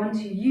energy you want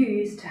to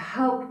use to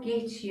help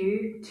get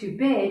you to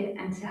bed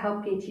and to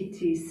help get you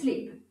to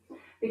sleep.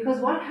 Because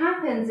what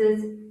happens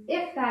is,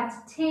 if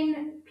that's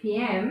 10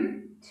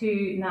 p.m.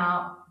 to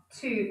now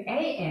 2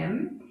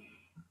 a.m.,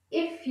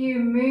 if you're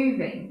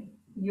moving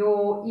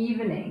your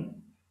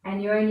evening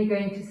and you're only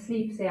going to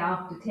sleep, say,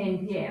 after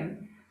 10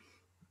 p.m.,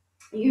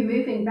 you're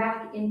moving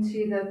back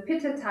into the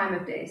pitta time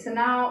of day. So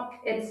now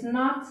it's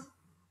not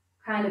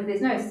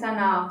there's no sun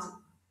out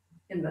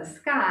in the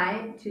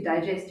sky to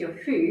digest your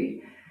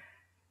food.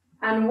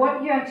 And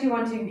what you actually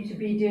want to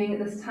be doing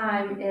at this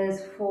time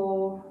is,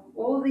 for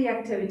all the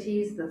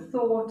activities, the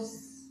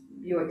thoughts,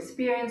 your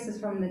experiences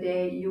from the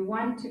day, you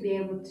want to be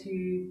able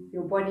to,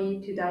 your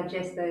body to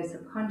digest those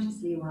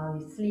subconsciously while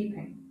you're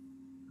sleeping.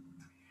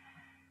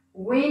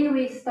 When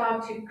we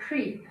start to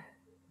creep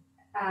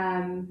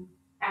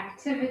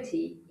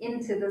activity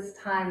into this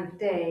time of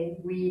day,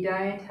 we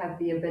don't have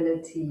the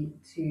ability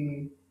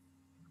to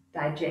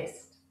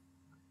digest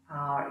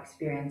our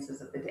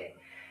experiences of the day.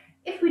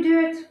 If we do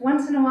it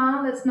once in a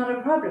while, it's not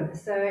a problem.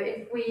 So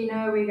if we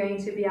know we're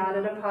going to be out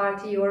at a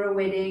party or a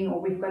wedding,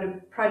 or we've got a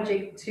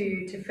project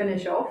to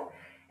finish off,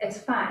 it's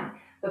fine.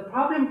 The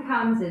problem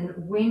comes in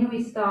when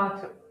we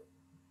start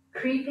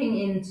creeping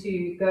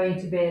into going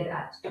to bed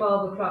at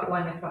 12 o'clock,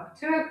 1 o'clock,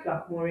 2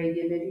 o'clock more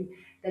regularly,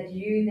 that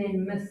you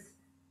then miss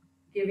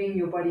giving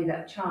your body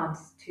that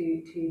chance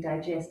to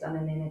digest on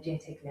an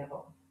energetic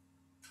level.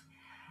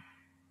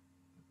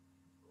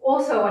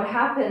 Also, what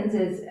happens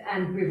is,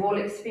 and we've all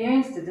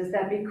experienced it, is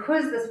that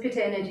because this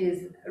pitta energy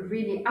is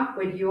really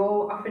upward,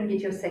 you'll often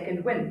get your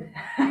second wind.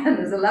 And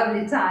there's a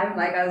lovely time,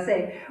 like I was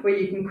saying, where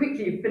you can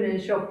quickly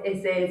finish off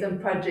essays and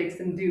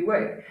projects and do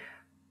work.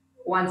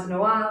 Once in a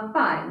while,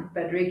 fine,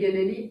 but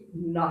regularly,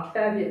 not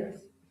fabulous.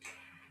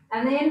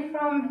 And then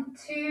from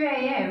 2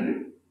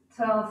 a.m.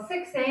 till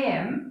 6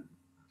 a.m.,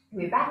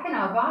 we're back in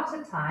our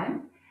Vata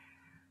time,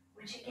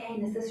 which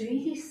again is this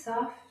really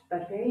soft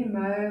but very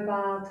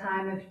mobile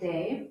time of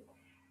day.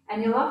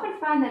 And you'll often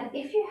find that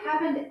if you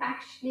haven't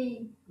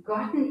actually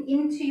gotten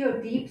into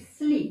your deep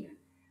sleep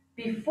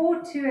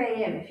before 2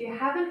 a.m., if you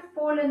haven't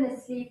fallen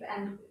asleep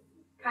and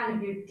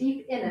you're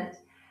deep in it,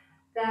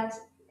 that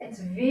it's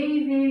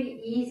very,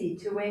 very easy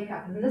to wake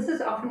up. And this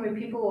is often where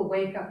people will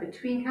wake up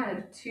between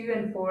 2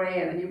 and 4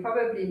 a.m. And you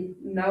probably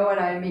know what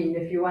I mean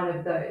if you're one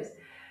of those.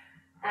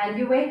 And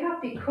you wake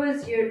up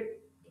because you're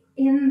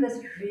in this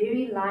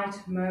very light,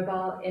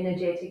 mobile,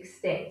 energetic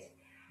state.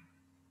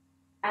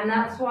 And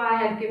that's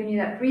why I've given you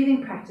that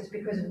breathing practice,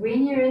 because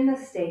when you're in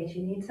this state,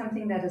 you need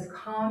something that is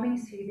calming,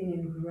 soothing,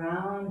 and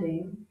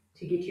grounding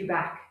to get you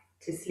back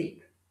to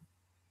sleep.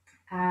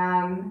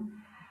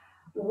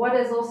 What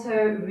is also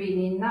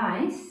really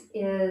nice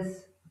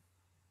is,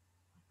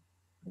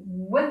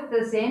 with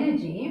this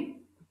energy,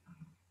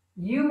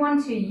 you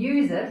want to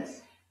use it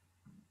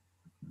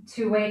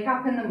to wake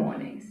up in the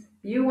mornings.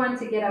 You want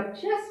to get up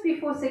just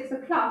before 6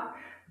 o'clock,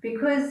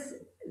 because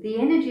the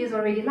energy is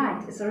already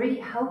light. It's already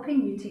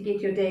helping you to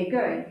get your day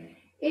going.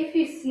 If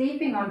you're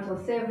sleeping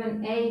until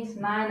 7, 8,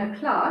 9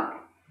 o'clock,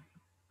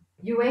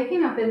 you're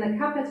waking up in the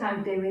kapha time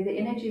of day where the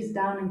energy is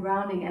down and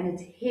grounding, and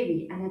it's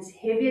heavy, and it's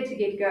heavier to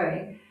get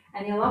going.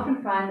 And you'll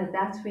often find that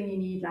that's when you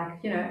need,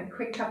 a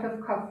quick cup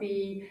of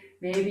coffee,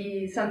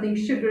 maybe something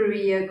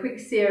sugary, a quick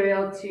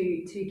cereal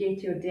to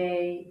get your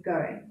day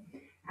going.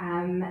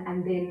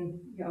 And then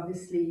you're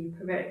obviously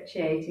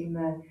perpetuating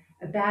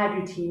a bad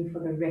routine for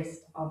the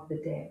rest of the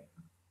day.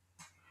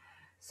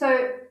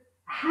 So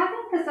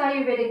having this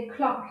Ayurvedic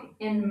clock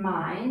in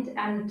mind,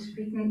 and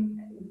we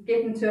can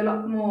get into a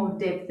lot more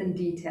depth and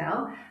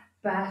detail,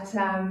 but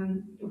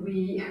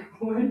we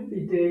won't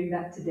be doing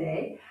that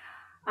today.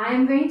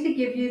 I'm going to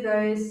give you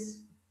those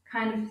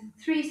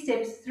 3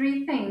 steps,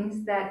 3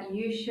 things that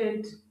you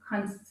should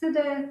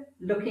consider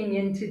looking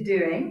into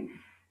doing,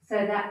 so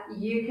that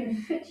you can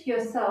fit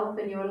yourself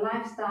and your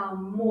lifestyle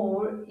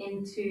more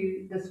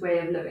into this way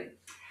of living.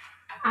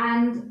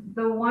 And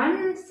the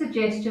one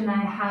suggestion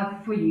I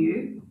have for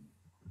you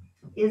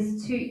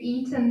is to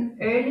eat an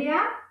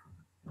earlier.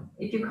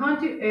 If you can't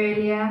do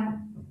earlier,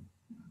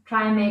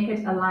 try and make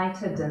it a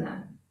lighter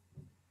dinner.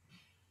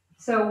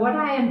 So what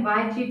I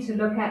invite you to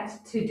look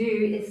at to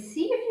do is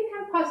see if you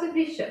can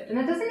possibly shift. And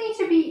it doesn't need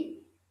to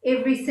be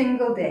every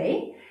single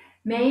day,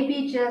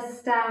 maybe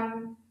just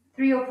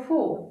 3 or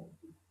 4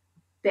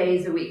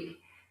 days a week.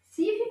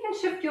 See if you can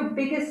shift your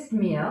biggest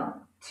meal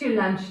to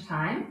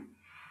lunchtime,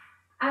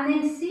 and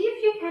then see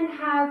if you can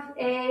have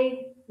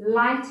a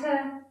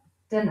lighter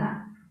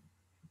dinner.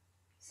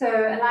 So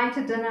a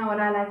lighter dinner,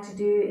 what I like to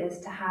do is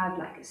to have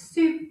like a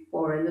soup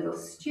or a little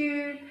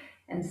stew.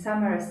 In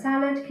summer, a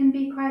salad can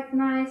be quite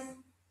nice.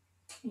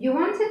 You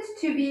want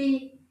it to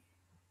be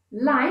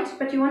light,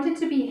 but you want it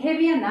to be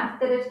heavy enough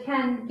that it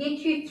can get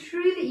you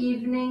through the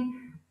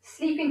evening,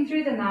 sleeping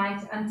through the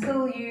night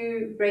until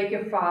you break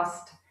your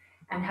fast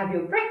and have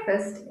your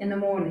breakfast in the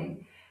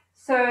morning.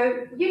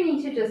 So you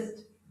need to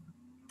just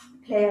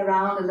play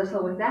around a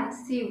little with that,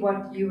 see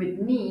what you would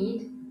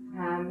need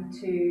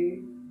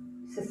to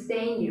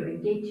sustain you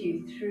and get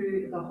you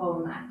through the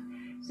whole night.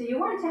 So you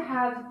want to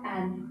have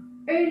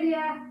an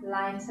earlier,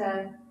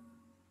 lighter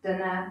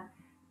dinner.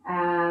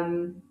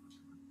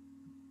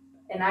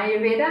 In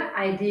Ayurveda,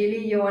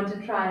 ideally you want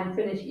to try and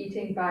finish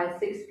eating by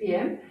 6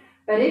 p.m.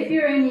 But if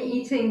you're only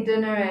eating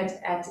dinner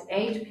at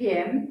 8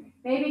 p.m.,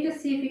 maybe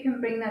just see if you can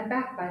bring that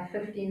back by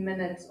 15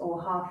 minutes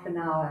or half an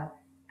hour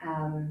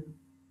um,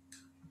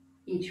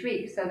 each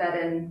week, so that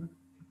in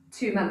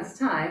 2 months'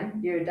 time,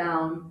 you're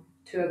down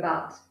to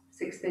about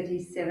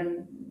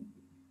 6:37,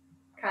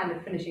 kind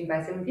of finishing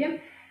by 7 p.m.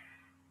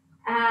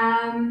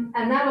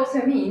 And that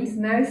also means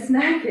no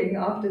snacking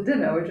after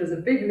dinner, which was a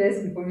big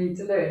lesson for me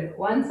to learn.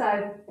 Once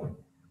I've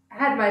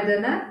had my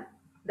dinner,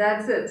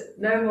 that's it.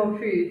 No more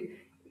food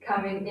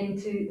coming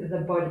into the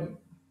body.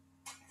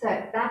 So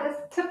that is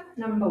tip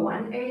number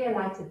 1, earlier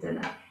lighter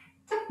dinner.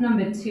 Tip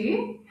number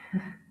 2,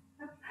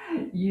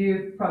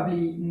 you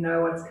probably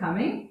know what's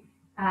coming,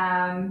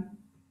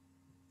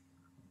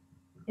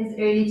 is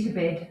early to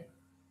bed.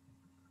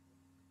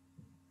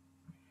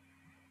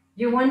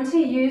 You want to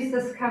use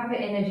this kapha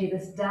energy,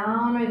 this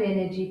downward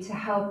energy, to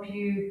help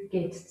you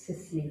get to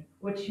sleep,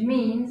 which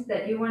means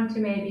that you want to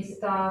maybe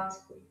start,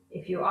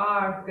 if you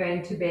are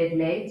going to bed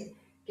late,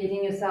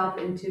 getting yourself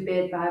into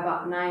bed by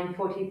about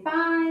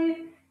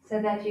 9:45, so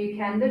that you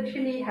can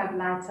literally have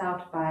lights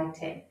out by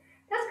 10.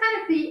 That's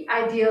kind of the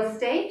ideal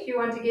state you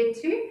want to get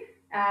to.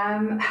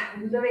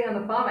 Living on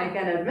the farm, I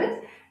can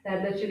admit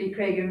that literally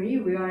Craig and me,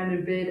 we are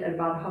in bed at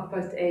about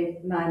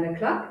 8:30, 9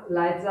 o'clock,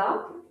 lights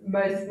out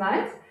most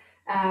nights.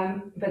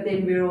 But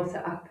then we're also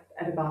up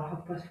at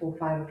about 4:30,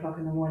 5 o'clock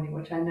in the morning,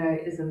 which I know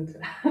isn't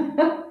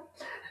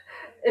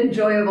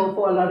enjoyable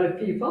for a lot of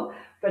people,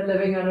 but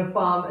living on a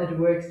farm, it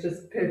works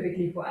just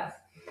perfectly for us.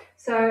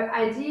 So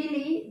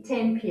ideally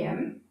 10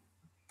 p.m.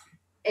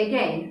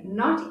 Again,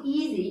 not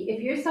easy.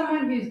 If you're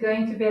someone who's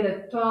going to bed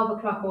at 12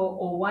 o'clock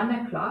or 1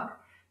 o'clock,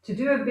 to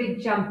do a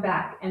big jump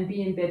back and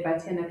be in bed by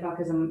 10 o'clock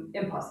is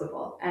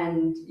impossible.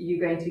 And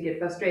you're going to get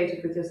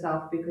frustrated with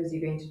yourself because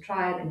you're going to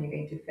try it and you're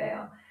going to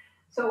fail.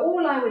 So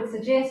all I would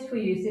suggest for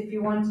you is, if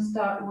you want to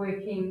start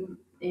working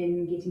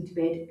in getting to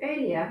bed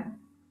earlier,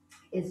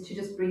 is to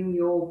just bring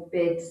your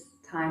bed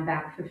time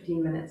back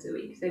 15 minutes a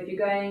week. So if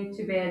you're going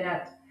to bed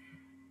at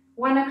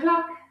 1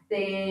 o'clock,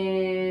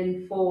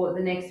 then for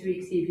the next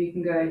week, see if you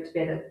can go to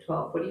bed at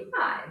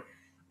 12:45.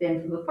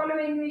 Then for the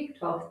following week,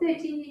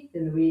 12:30.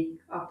 Then the week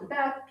after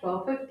that,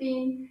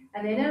 12:15.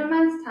 And then in a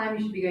month's time,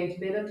 you should be going to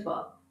bed at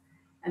 12.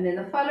 And then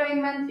the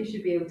following month, you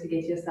should be able to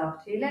get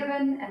yourself to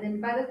 11. And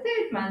then by the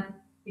third month,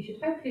 you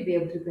should hopefully be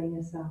able to bring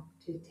yourself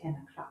to 10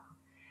 o'clock.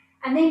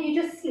 And then you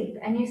just sleep,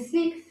 and you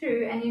sleep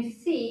through, and you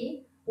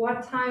see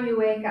what time you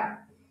wake up.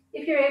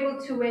 If you're able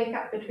to wake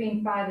up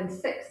between 5 and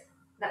 6,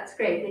 that's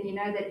great. Then you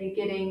know that you're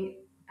getting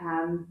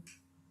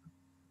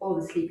all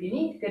the sleep you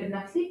need, good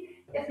enough sleep.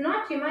 If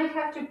not, you might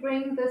have to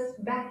bring this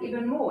back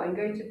even more and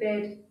go to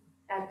bed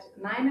at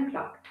 9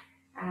 o'clock.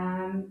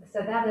 So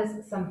that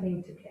is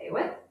something to play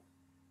with.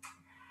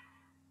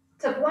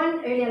 Tip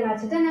 1, earlier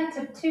lighter dinner.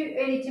 Tip 2,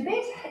 early to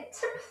bed.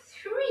 Tip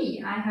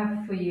 3 I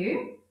have for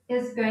you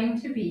is going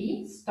to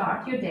be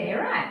start your day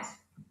right.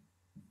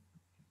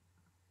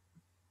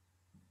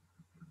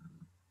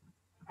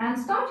 And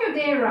start your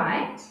day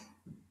right,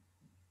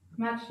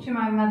 much to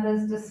my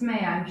mother's dismay,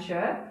 I'm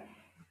sure,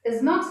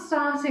 is not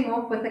starting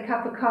off with a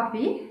cup of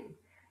coffee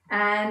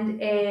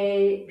and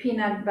a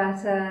peanut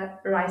butter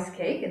rice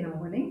cake in the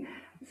morning.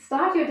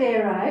 Start your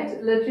day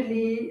right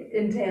literally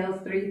entails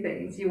 3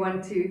 things. You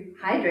want to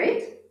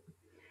hydrate,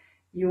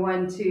 you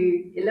want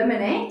to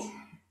eliminate,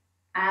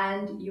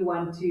 and you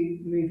want to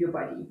move your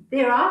body.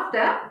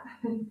 Thereafter,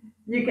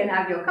 you can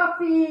have your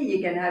coffee, you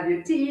can have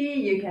your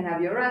tea, you can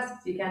have your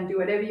rusks, you can do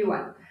whatever you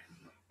want.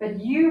 But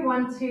you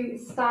want to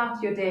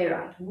start your day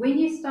right. When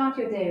you start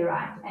your day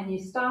right, and you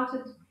start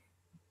it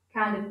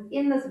kind of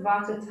in this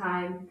Vata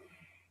time,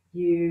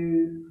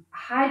 you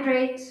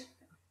hydrate.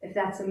 If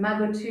that's a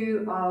mug or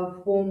 2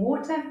 of warm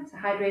water, so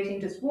hydrating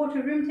just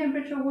water, room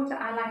temperature water.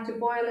 I like to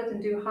boil it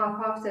and do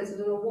half, so it's a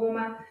little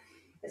warmer,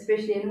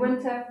 especially in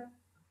winter.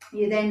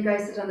 You then go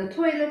sit on the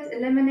toilet,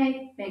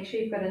 eliminate, make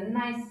sure you've got a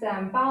nice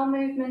bowel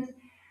movement,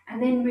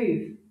 and then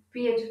move,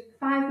 be it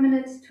 5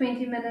 minutes,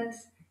 20 minutes,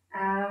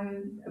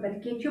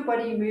 but get your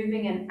body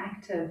moving and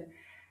active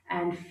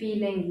and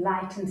feeling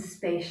light and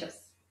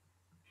spacious.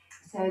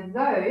 So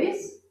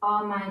those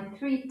are my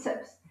 3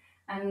 tips,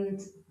 and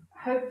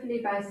hopefully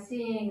by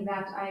seeing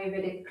that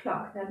Ayurvedic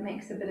clock, that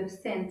makes a bit of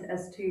sense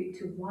as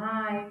to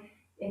why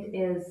it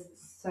is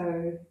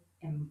so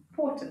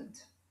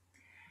important.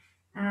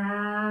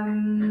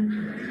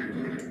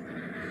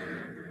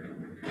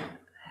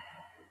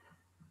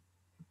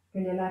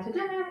 Early lighter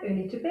dinner,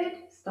 early to bed,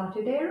 start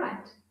your day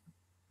right.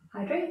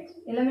 Hydrate,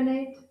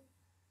 eliminate,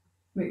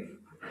 move.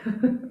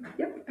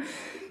 Yep.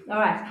 All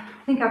right,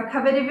 I think I've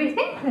covered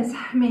everything.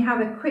 Let me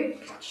have a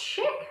quick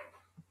check.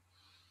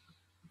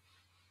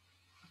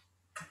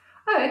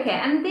 Oh, okay,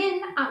 and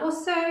then I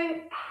also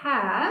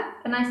have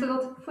a nice little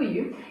tip for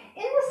you.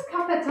 In this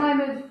kapha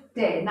time of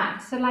day,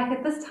 night, so like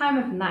at this time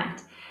of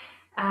night,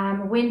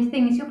 When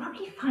things, you'll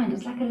probably find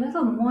it's like a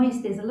little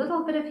moist, there's a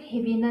little bit of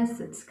heaviness,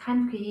 it's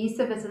kind of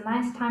cohesive, it's a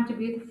nice time to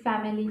be with the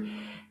family.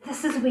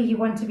 This is where you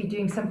want to be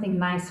doing something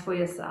nice for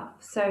yourself.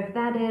 So if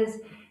that is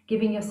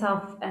giving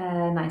yourself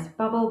a nice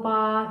bubble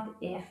bath,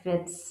 if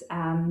it's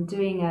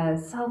doing a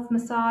self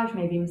massage,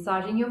 maybe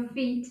massaging your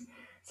feet.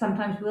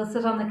 Sometimes we'll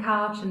sit on the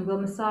couch and we'll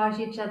massage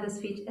each other's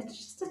feet. It's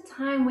just a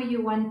time where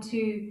you want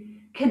to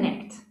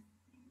connect.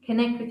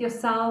 Connect with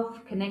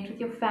yourself, connect with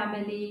your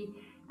family,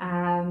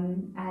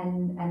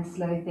 and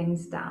slow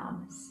things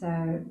down.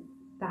 So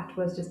that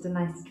was just a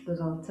nice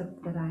little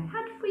tip that I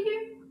had for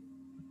you.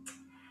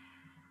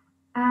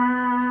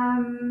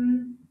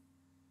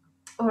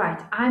 All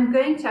right, I'm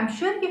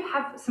sure you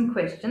have some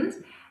questions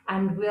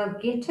and we'll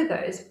get to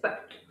those,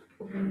 but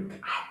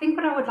I think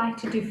what I would like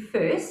to do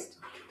first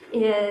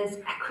is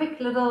a quick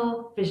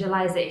little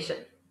visualization.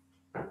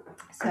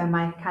 So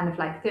my kind of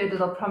like third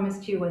little promise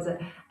to you was a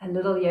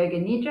little Yoga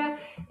Nidra.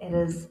 It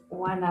is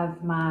one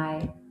of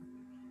my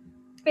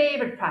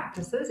favorite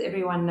practices.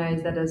 Everyone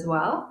knows that as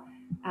well.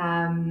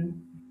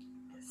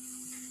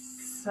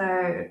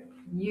 So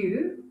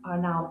you are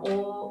now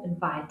all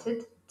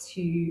invited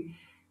to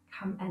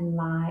come and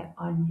lie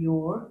on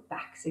your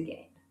backs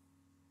again.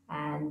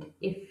 And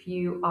if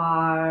you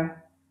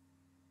are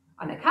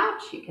on a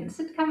couch, you can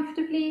sit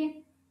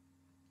comfortably.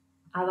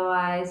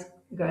 Otherwise,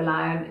 go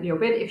lie on your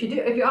bed. If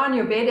you're on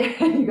your bed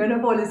and you're going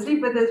to fall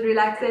asleep with this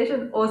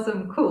relaxation,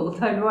 awesome, cool.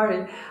 Don't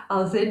worry,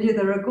 I'll send you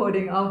the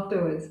recording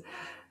afterwards.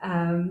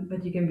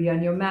 But you can be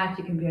on your mat,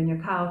 you can be on your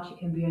couch, you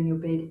can be on your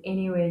bed,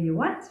 anywhere you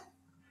want.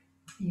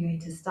 You're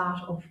going to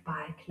start off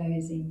by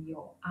closing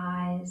your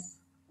eyes.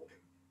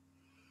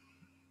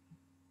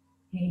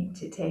 You're going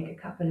to take a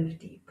couple of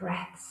deep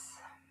breaths.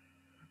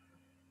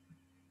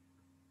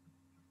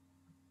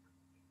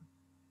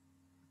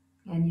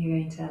 And you're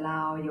going to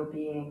allow your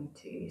being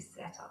to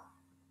settle.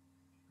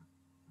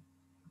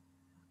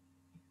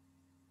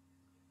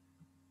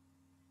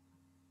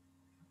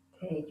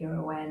 Take your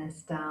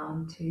awareness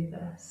down to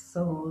the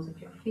soles of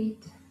your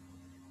feet.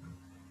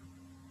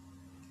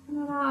 And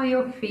allow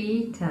your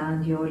feet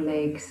and your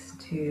legs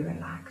to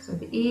relax.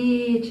 With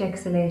each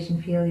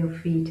exhalation, feel your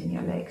feet and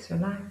your legs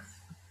relax.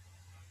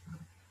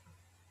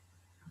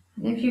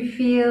 And if you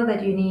feel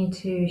that you need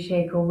to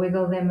shake or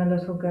wiggle them a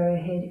little, go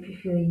ahead. If you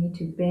feel you need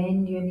to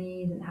bend your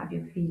knees and have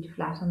your feet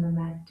flat on the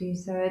mat, do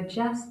so.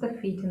 Adjust the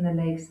feet and the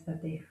legs so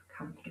that they're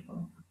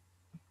comfortable.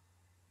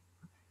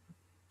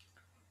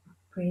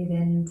 Breathe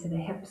into the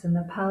hips and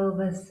the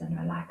pelvis and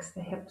relax the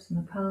hips and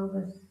the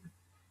pelvis.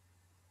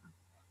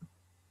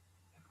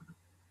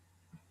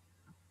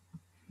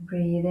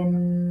 Breathe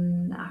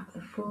in up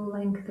the full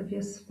length of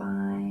your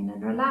spine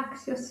and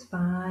relax your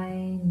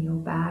spine, your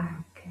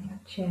back and your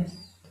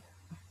chest.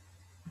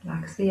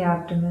 Relax the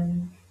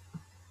abdomen,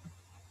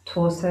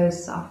 torso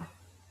soft.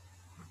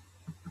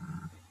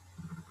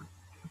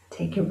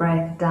 Take your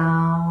breath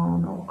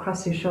down or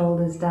cross your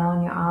shoulders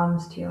down, your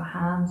arms to your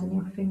hands and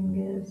your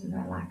fingers and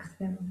relax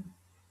them.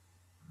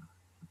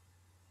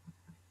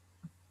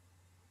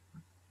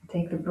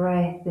 Take the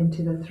breath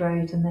into the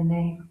throat and the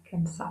neck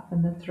and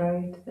soften the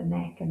throat, the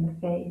neck and the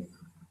face.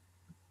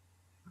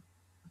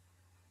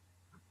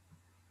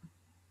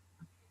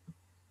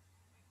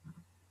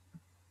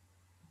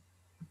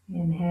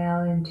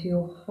 Inhale into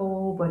your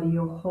whole body,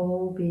 your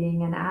whole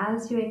being, and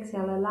as you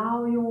exhale,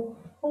 allow your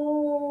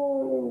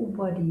whole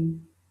body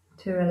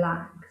to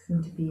relax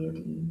and to be at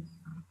ease.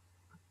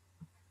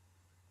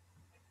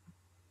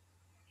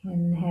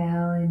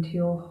 Inhale into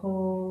your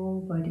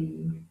whole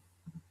body.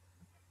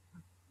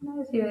 And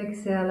as you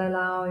exhale,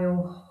 allow your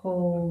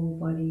whole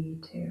body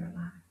to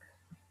relax.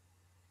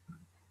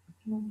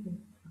 Lovely.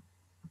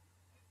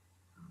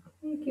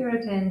 Take your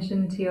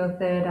attention to your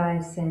third eye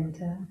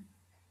center.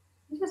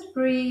 And just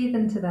breathe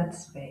into that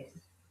space.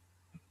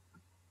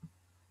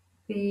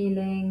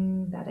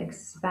 Feeling that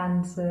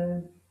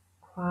expansive,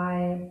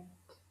 quiet,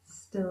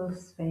 still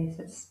space,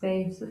 a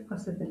space of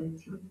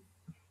possibility.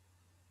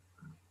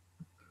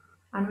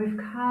 And we've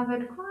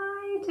covered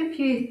quite a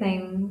few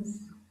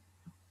things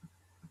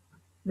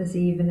this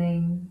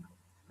evening.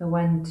 The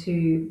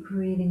 1-2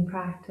 breathing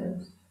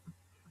practice,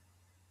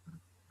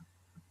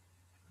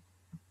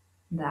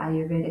 the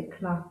Ayurvedic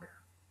clock,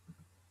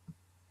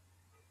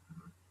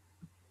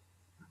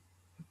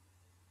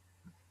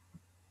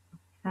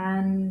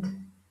 and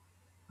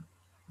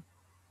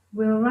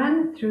we'll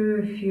run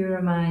through a few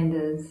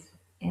reminders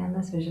in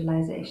this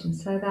visualization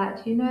so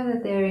that you know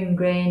that they're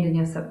ingrained in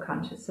your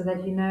subconscious, so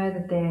that you know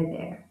that they're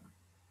there.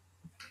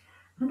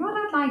 And what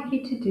I'd like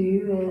you to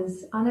do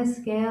is, on a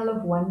scale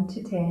of 1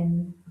 to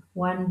 10,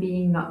 1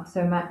 being not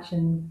so much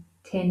and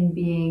 10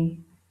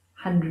 being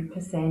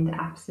 100%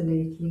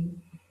 absolutely,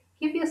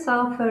 give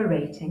yourself a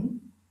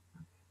rating.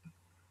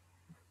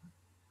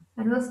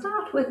 And we'll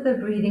start with the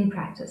breathing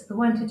practice, the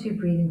 1 to 2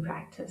 breathing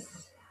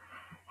practice.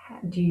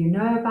 Do you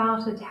know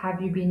about it?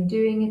 Have you been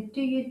doing it?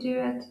 Do you do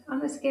it?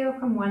 On a scale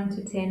from 1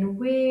 to 10,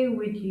 where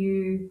would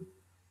you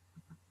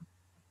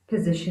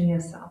position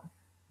yourself?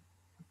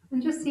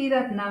 And just see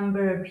that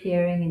number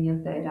appearing in your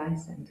third eye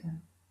center.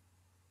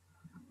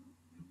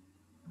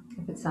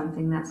 it's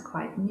something that's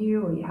quite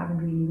new or you haven't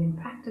really been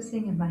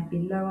practicing, it might be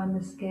low on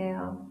the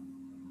scale.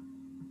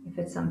 If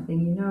it's something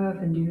you know of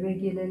and do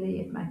regularly,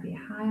 it might be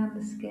high on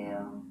the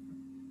scale.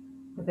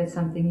 If it's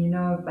something you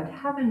know of but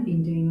haven't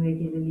been doing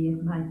regularly,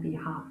 it might be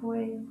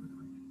halfway.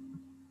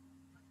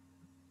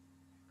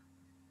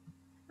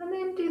 And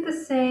then do the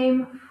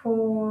same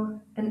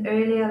for an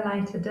earlier,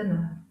 lighter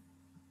dinner.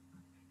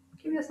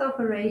 Give yourself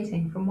a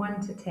rating from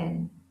 1 to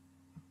 10.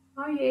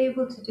 Are you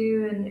able to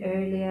do an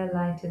earlier,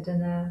 lighter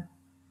dinner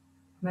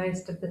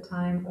most of the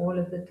time, all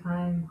of the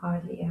time,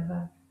 hardly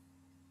ever?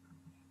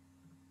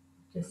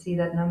 Just see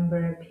that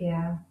number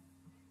appear.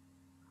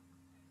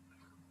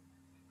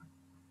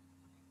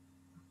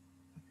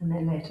 And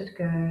then let it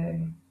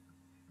go.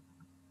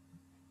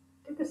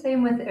 Do the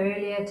same with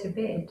earlier to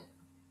bed.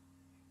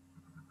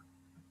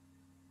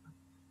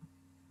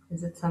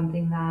 Is it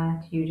something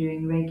that you're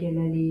doing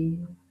regularly,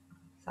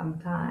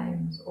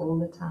 sometimes, all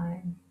the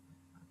time?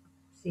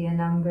 See a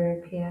number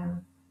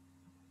appear.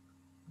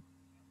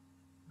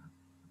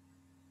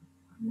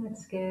 On that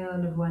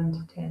scale of 1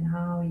 to 10,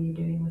 how are you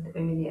doing with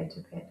earlier to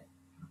bed?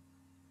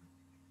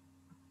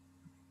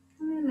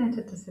 And then let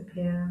it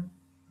disappear.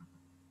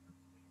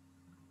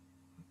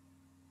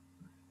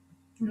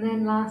 And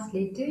then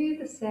lastly, do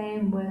the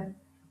same with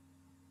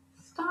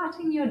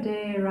starting your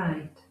day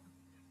right.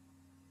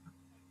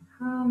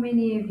 How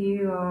many of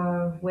you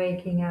are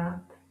waking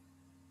up,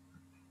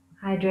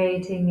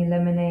 hydrating,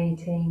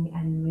 eliminating,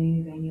 and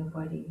moving your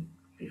body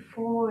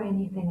before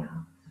anything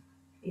else,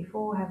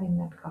 before having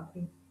that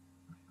coffee?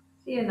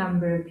 See a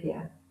number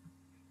appear.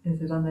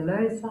 Is it on the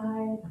low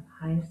side, on the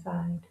high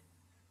side?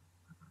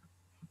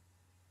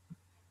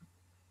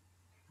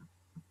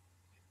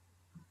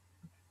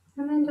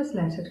 And then just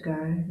let it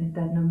go, let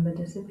that number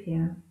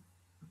disappear.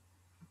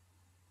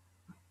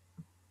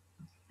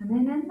 And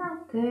then in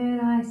that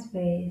third eye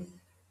space,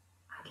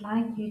 I'd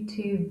like you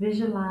to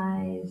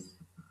visualize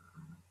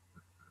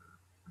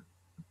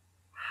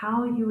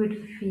how you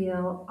would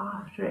feel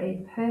after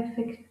a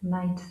perfect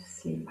night's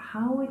sleep.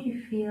 How would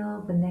you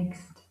feel the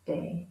next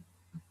day?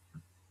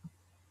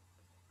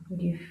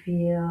 Would you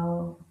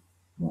feel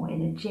more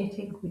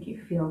energetic? Would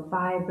you feel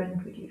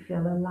vibrant? Would you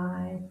feel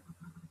alive?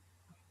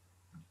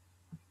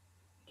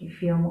 Would you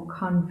feel more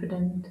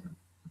confident?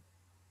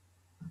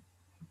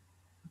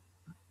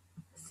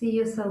 See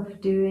yourself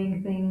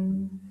doing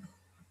things.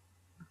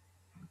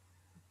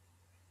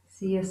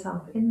 See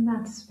yourself in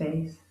that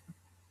space.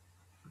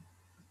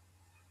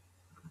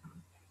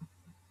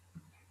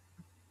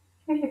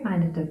 If you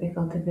find it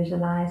difficult to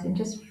visualize, and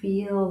just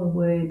feel the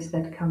words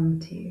that come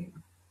to you.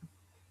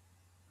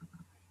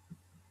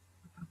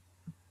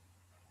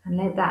 And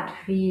let that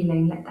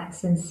feeling, let that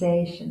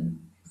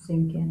sensation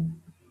sink in.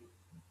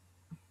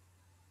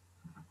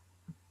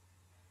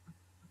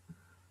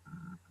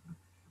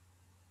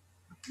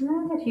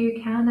 Know that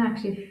you can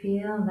actually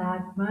feel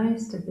that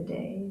most of the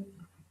day.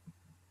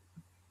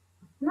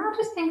 Now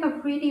just think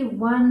of really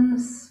one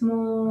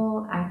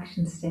small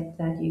action step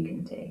that you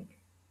can take.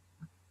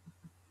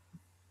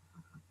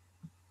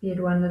 Be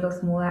it one little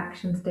small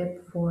action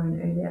step for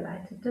an earlier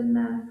lighter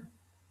dinner,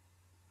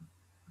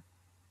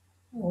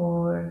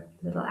 or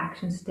a little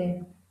action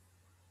step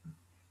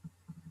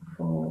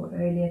for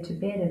earlier to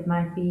bed. It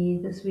might be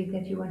this week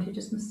that you want to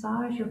just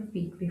massage your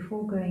feet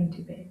before going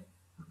to bed.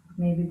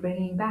 Maybe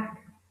bringing back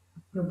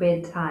your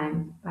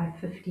bedtime by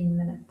 15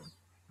 minutes.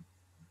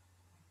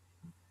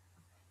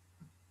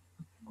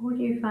 Or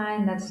do you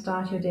find that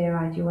start your day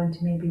right, you want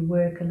to maybe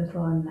work a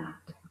little on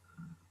that?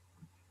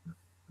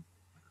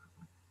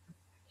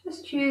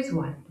 Just choose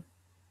one.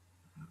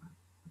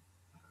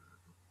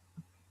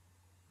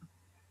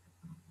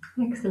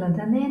 Excellent.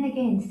 And then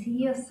again,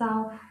 see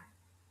yourself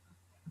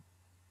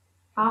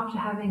after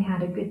having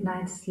had a good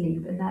night's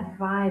sleep in that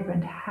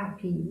vibrant,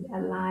 happy,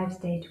 alive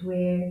state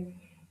where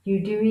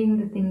you're doing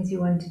the things you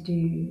want to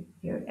do.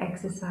 You're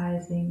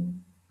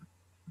exercising,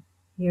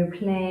 you're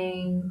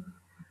playing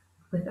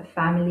with the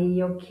family,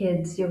 your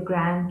kids, your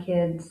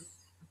grandkids.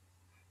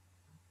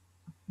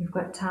 You've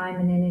got time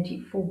and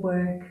energy for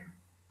work.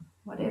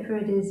 Whatever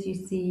it is you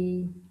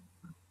see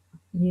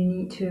you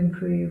need to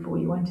improve or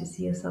you want to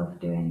see yourself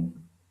doing.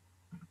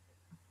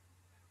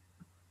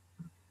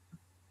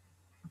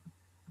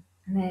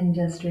 And then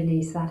just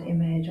release that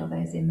image or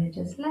those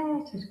images.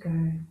 Let it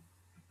go.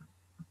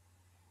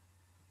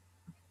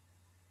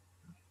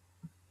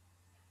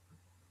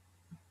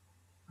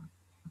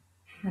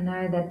 And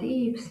know that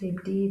deep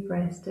sleep, deep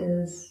rest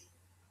is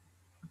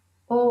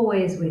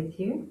always with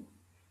you.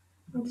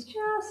 It's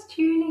just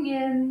tuning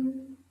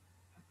in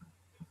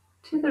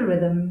to the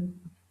rhythm,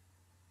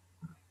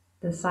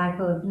 the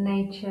cycle of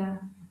nature,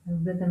 the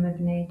rhythm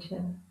of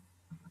nature.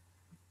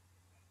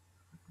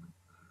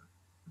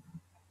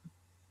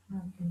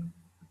 Lovely.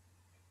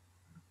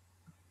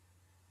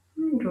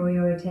 And then draw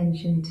your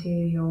attention to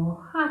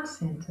your heart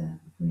center,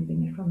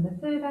 moving it from the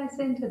third eye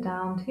center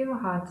down to your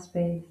heart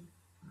space.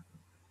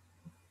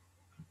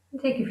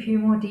 And take a few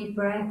more deep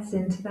breaths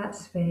into that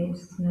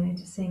space,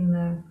 noticing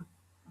the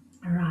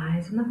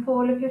rise and the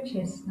fall of your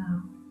chest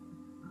now.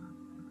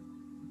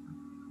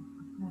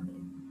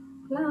 Lovely.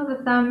 Allow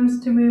the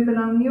thumbs to move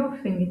along your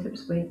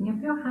fingertips, waking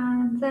up your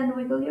hands, and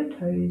wiggle your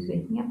toes,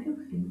 waking up your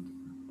feet.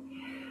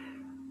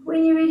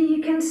 When you're ready,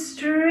 you can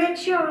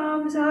stretch your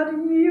arms out,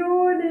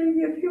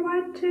 yawning if you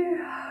want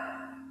to.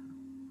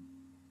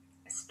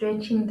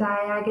 Stretching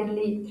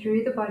diagonally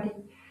through the body.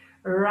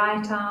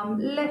 Right arm,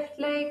 left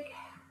leg.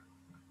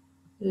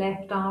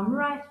 Left arm,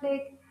 right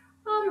leg.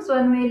 Arms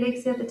one way,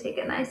 legs the other. Take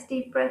a nice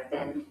deep breath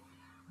in.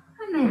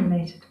 And then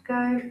let it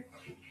go.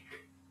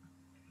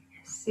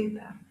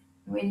 Super.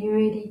 When you're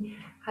ready,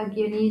 hug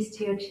your knees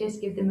to your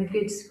chest. Give them a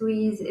good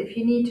squeeze. If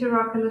you need to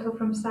rock a little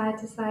from side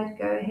to side,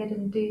 go ahead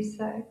and do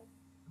so.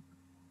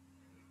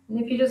 And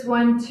if you just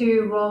want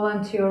to roll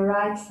onto your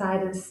right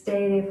side and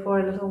stay there for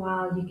a little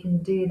while, you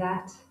can do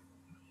that.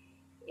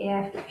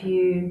 If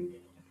you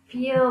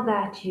feel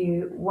that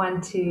you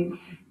want to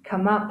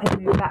come up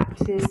and move back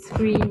to the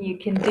screen, you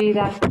can do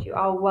that, but you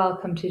are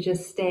welcome to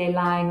just stay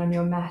lying on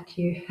your mat.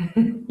 You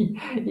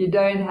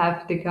don't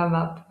have to come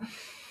up.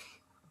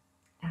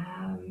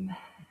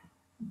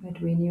 But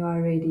when you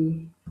are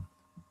ready,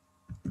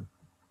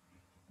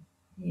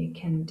 you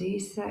can do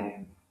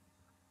so.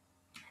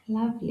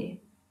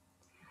 Lovely.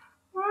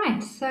 All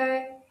right,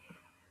 so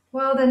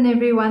well done,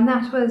 everyone.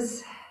 That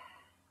was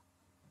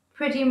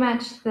pretty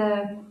much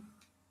the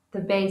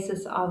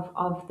basis of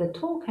the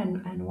talk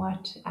and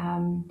what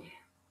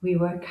we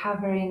were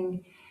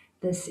covering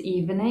this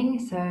evening.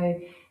 So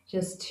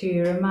just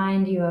to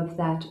remind you of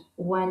that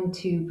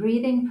 1-2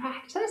 breathing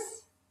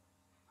practice,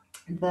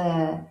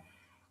 the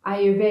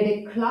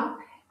Ayurvedic clock,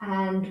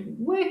 and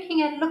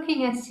working and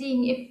looking at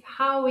seeing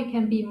how we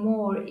can be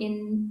more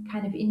in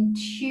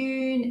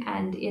tune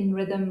and in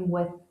rhythm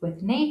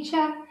with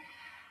nature.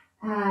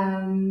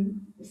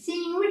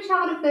 Seeing which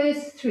out of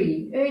those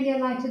 3, earlier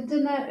light at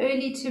dinner,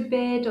 early to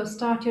bed, or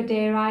start your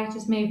day right,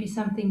 is maybe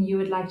something you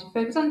would like to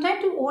focus on.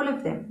 Don't do all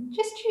of them.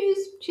 Just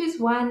choose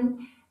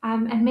one,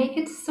 and make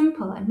it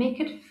simple and make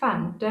it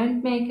fun.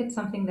 Don't make it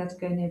something that's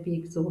going to be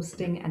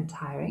exhausting and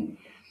tiring.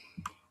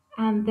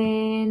 And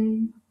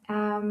then,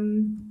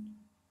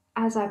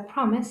 as I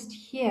promised,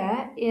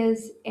 here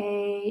is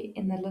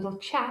in the little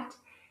chat,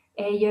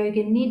 a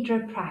Yoga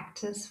Nidra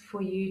practice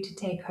for you to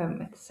take home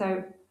with.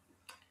 So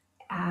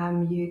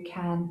you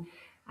can,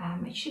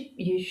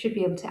 you should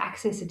be able to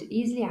access it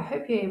easily. I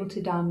hope you're able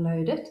to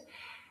download it.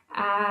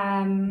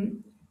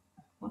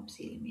 Whoopsie,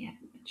 let me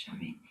have a bit.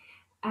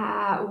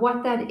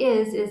 What that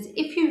is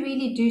if you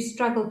really do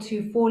struggle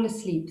to fall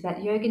asleep,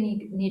 that Yoga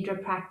Nidra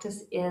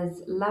practice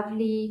is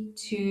lovely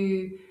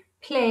to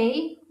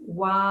play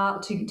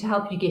to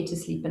help you get to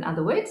sleep, in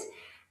other words.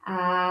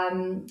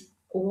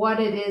 What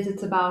it is,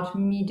 it's about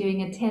me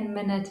doing a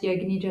 10-minute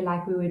Yoga Nidra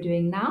like we were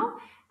doing now,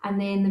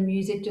 and then the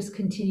music just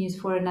continues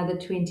for another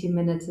 20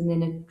 minutes, and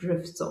then it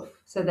drifts off,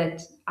 so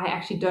that I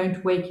actually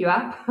don't wake you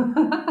up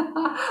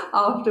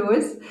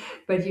afterwards,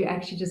 but you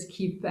actually just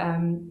keep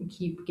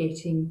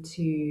getting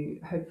to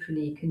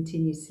hopefully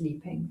continue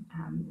sleeping,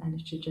 and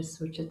it should just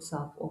switch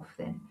itself off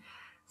then.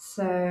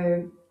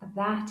 So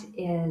that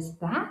is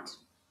that.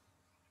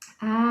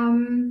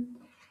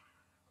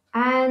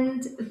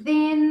 And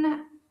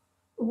then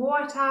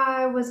what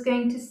I was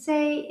going to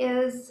say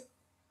is,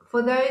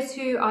 for those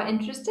who are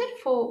interested,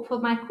 for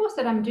my course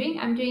that I'm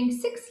doing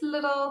 6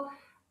 little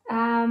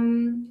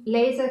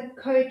laser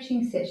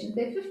coaching sessions.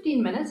 They're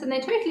 15 minutes and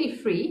they're totally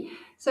free.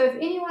 So if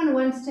anyone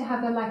wants to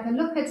have a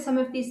look at some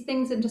of these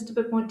things in just a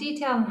bit more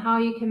detail and how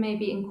you can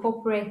maybe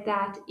incorporate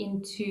that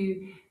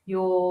into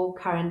your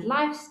current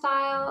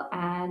lifestyle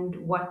and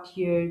what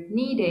you're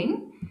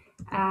needing,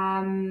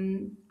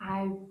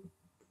 I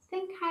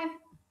think I've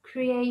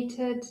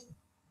created,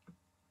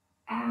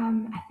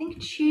 I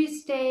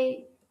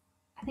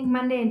think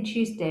Monday and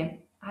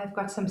Tuesday, I've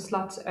got some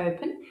slots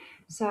open.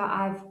 So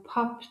I've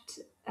popped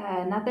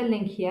another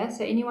link here.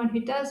 So anyone who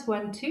does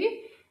want to,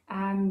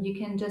 you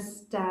can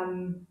just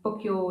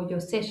book your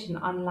session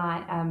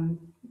online.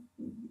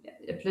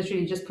 I've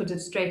literally just put it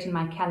straight in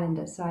my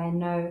calendar, so I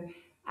know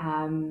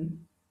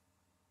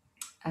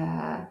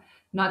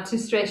not to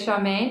stress,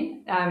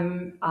 Charmaine.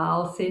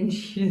 I'll send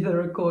you the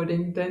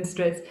recording, don't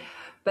stress.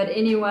 But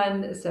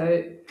anyone,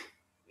 so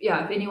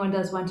yeah, if anyone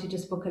does want to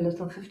just book a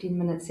little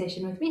 15-minute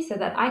session with me so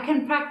that I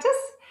can practice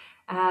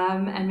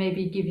and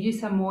maybe give you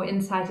some more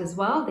insight as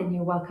well, then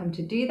you're welcome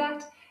to do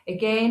that.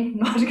 Again,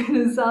 not going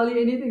to sell you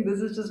anything. This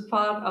is just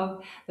part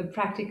of the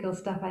practical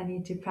stuff I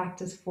need to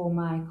practice for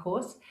my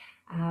course.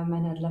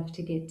 And I'd love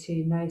to get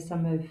to know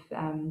some of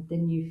the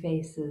new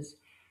faces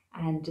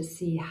and to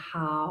see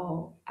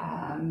how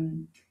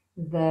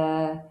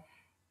this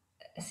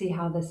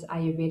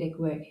Ayurvedic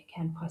work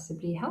can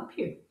possibly help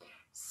you.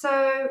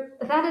 So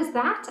that is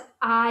that.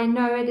 I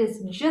know it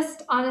is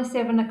just on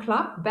 7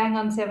 o'clock, bang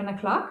on 7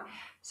 o'clock.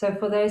 So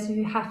for those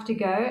who have to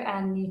go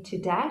and need to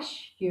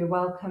dash, you're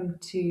welcome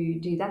to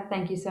do that.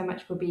 Thank you so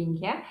much for being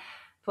here.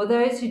 For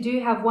those who do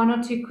have 1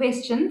 or 2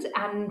 questions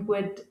and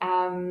would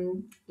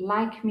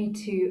like me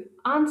to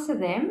answer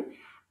them,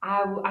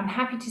 I'm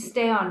happy to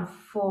stay on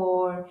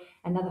for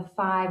another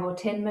 5 or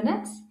 10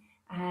 minutes,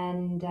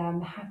 and I'm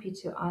happy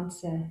to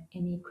answer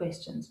any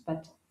questions.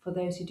 But for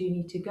those who do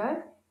need to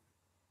go,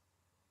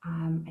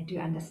 I do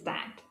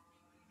understand.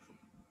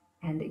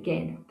 And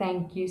again,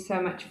 thank you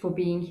so much for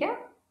being here.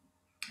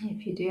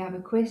 If you do have a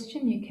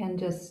question, you can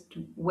just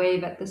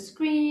wave at the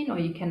screen, or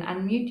you can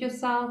unmute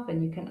yourself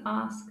and you can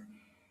ask.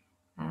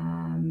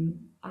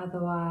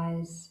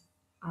 Otherwise,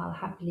 I'll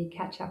happily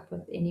catch up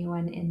with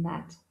anyone in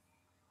that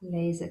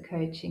laser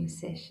coaching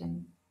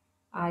session.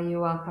 Are you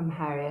welcome,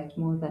 Harriet?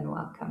 More than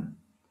welcome.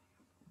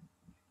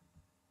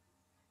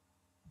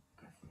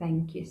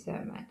 Thank you so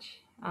much.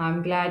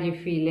 I'm glad you're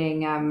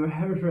feeling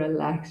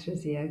relaxed,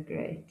 Razia.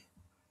 Great.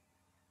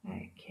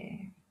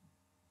 Okay.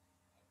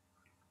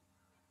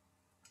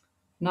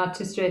 Not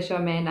to stress your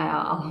man,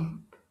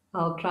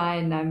 I'll try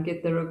and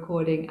get the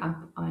recording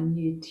up on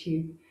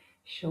YouTube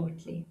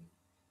shortly.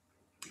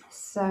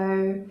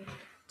 So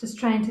just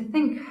trying to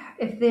think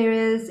if there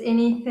is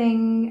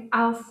anything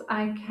else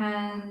I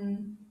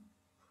can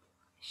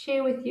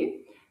share with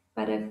you.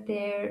 But if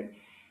there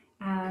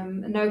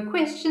no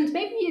questions,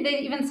 maybe there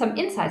even some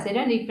insights. They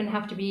don't even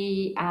have to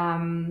be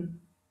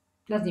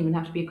doesn't even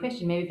have to be a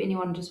question. Maybe if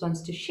anyone just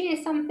wants to share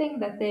something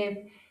that they've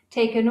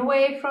taken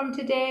away from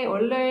today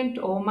or learned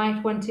or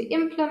might want to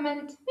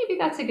implement, maybe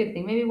that's a good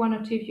thing. Maybe one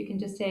or two, if you can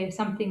just say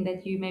something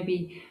that you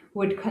maybe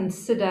would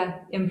consider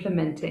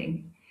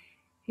implementing.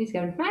 Who's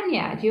going?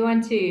 Manya, do you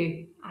want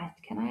to? I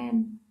can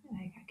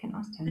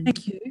ask him.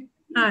 Thank you.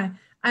 Hi.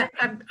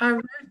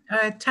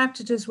 I typed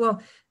it as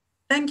well.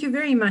 Thank you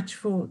very much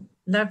for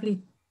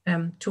lovely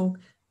talk.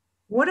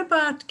 What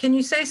about, can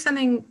you say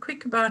something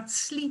quick about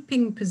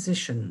sleeping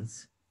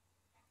positions?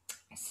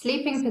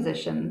 Sleeping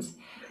positions.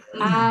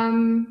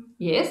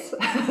 Yes,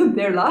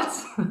 there are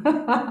lots.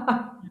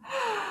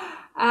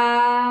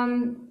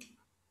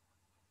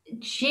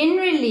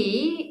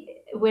 Generally,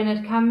 when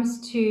it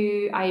comes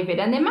to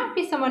Ayurveda, and there might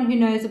be someone who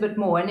knows a bit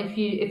more, and if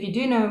you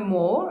do know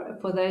more,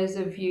 for those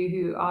of you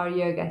who are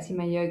yoga, I see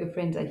my yoga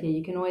friends are here,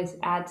 you can always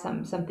add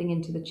something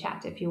into the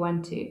chat if you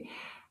want to.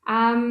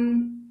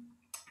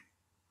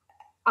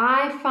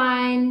 I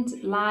find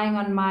lying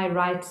on my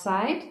right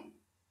side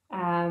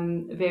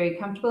very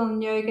comfortable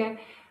in yoga.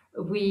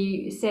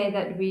 We say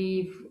that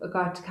we've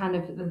got kind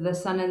of the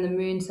sun and the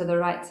moon, so the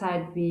right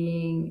side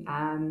being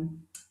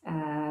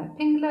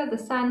Pingala, the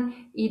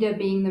sun, Ida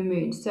being the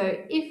moon. So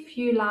if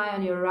you lie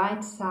on your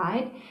right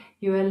side,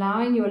 you're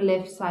allowing your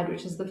left side,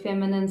 which is the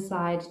feminine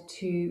side,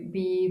 to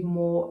be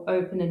more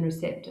open and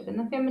receptive. And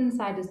the feminine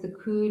side is the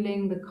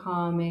cooling, the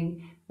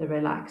calming, the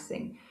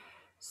relaxing.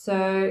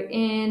 So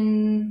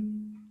in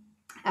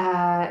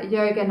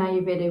yoga and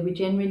Ayurveda, we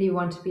generally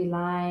want to be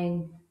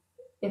lying,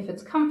 if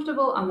it's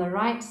comfortable, on the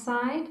right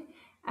side,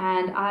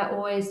 and I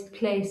always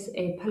place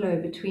a pillow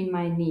between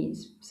my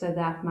knees so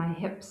that my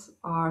hips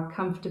are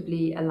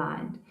comfortably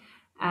aligned.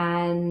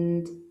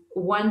 And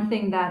one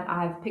thing that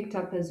I've picked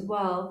up as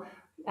well,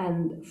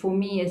 and for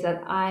me, is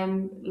that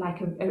I'm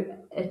like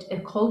a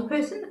cold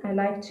person. I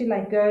like to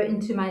go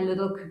into my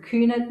little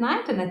cocoon at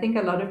night, and I think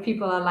a lot of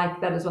people are like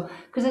that as well,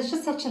 because it's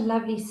just such a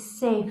lovely,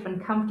 safe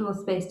and comfortable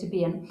space to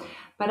be in.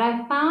 But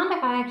I found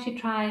if I actually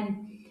try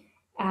and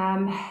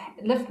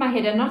lift my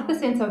head, and not the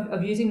sense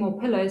of using more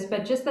pillows,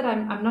 but just that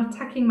I'm not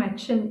tucking my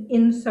chin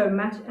in so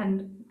much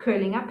and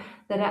curling up,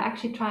 that I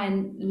actually try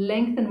and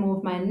lengthen more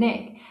of my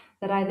neck,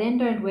 that I then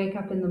don't wake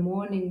up in the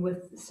morning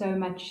with so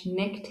much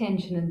neck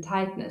tension and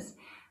tightness.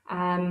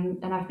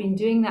 And I've been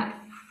doing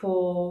that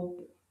for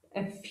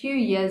a few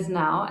years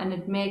now, and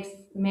it's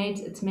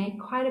made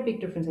quite a big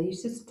difference. I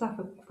used to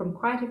suffer from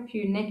quite a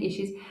few neck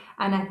issues,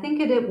 and I think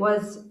it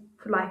was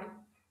like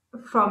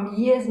from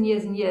years and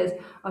years and years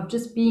of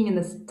just being in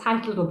this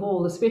tight little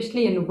ball,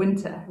 especially in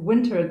winter.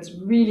 Winter, it's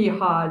really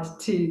hard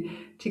to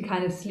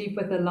kind of sleep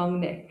with a long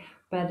neck.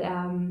 But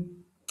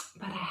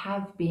I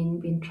have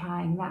been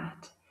trying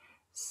that.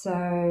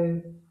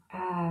 So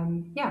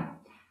yeah,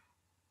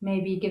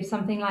 maybe give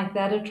something like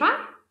that a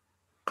try.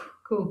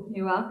 Cool,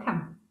 you're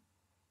welcome.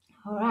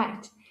 All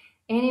right.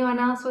 Anyone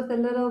else with a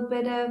little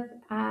bit of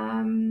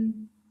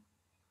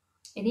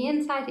any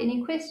insight,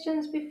 any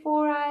questions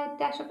before I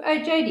dash off? Oh,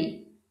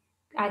 Jody,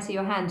 I see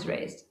your hands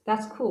raised.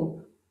 That's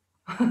cool.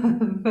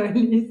 I've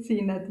only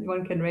seen that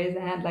one can raise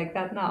a hand like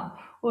that now.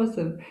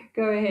 Awesome.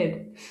 Go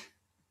ahead.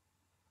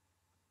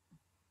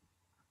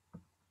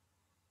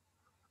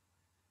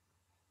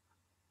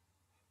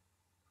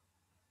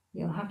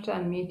 You'll have to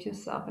unmute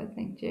yourself, I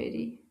think,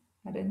 Jody.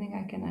 I don't think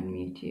I can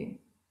unmute you.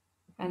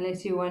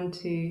 Unless you want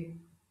to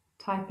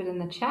type it in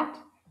the chat.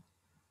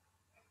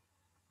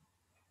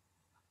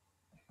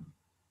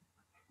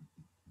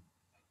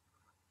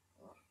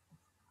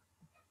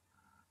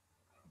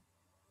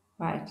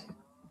 Right.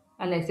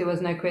 Unless there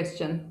was no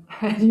question.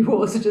 And you were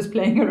also just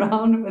playing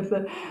around with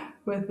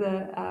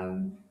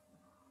the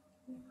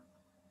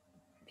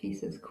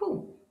pieces.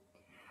 Cool.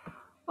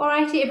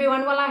 Alrighty,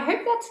 everyone. Well, I hope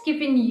that's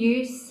given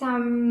you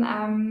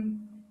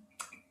some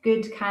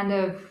good kind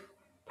of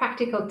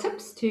practical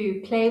tips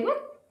to play with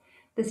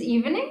this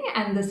evening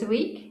and this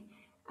week.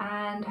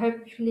 And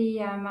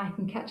hopefully I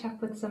can catch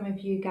up with some of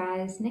you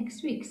guys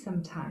next week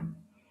sometime.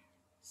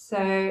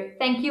 So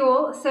thank you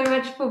all so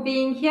much for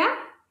being here.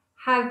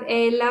 Have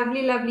a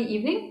lovely, lovely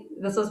evening.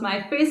 This was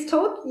my first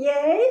talk.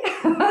 Yay!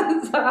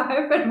 So I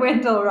hope it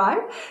went all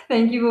right.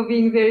 Thank you for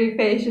being very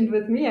patient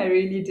with me. I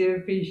really do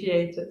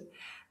appreciate it.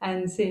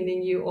 And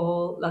sending you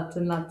all lots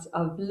and lots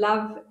of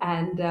love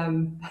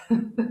and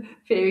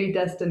fairy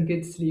dust and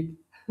good sleep.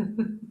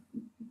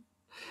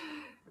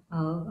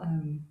 I'll,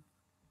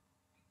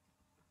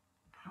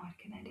 what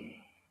can I do?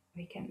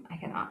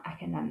 I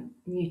can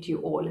unmute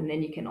you all, and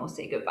then you can all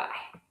say goodbye.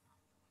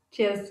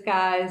 Cheers,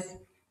 guys.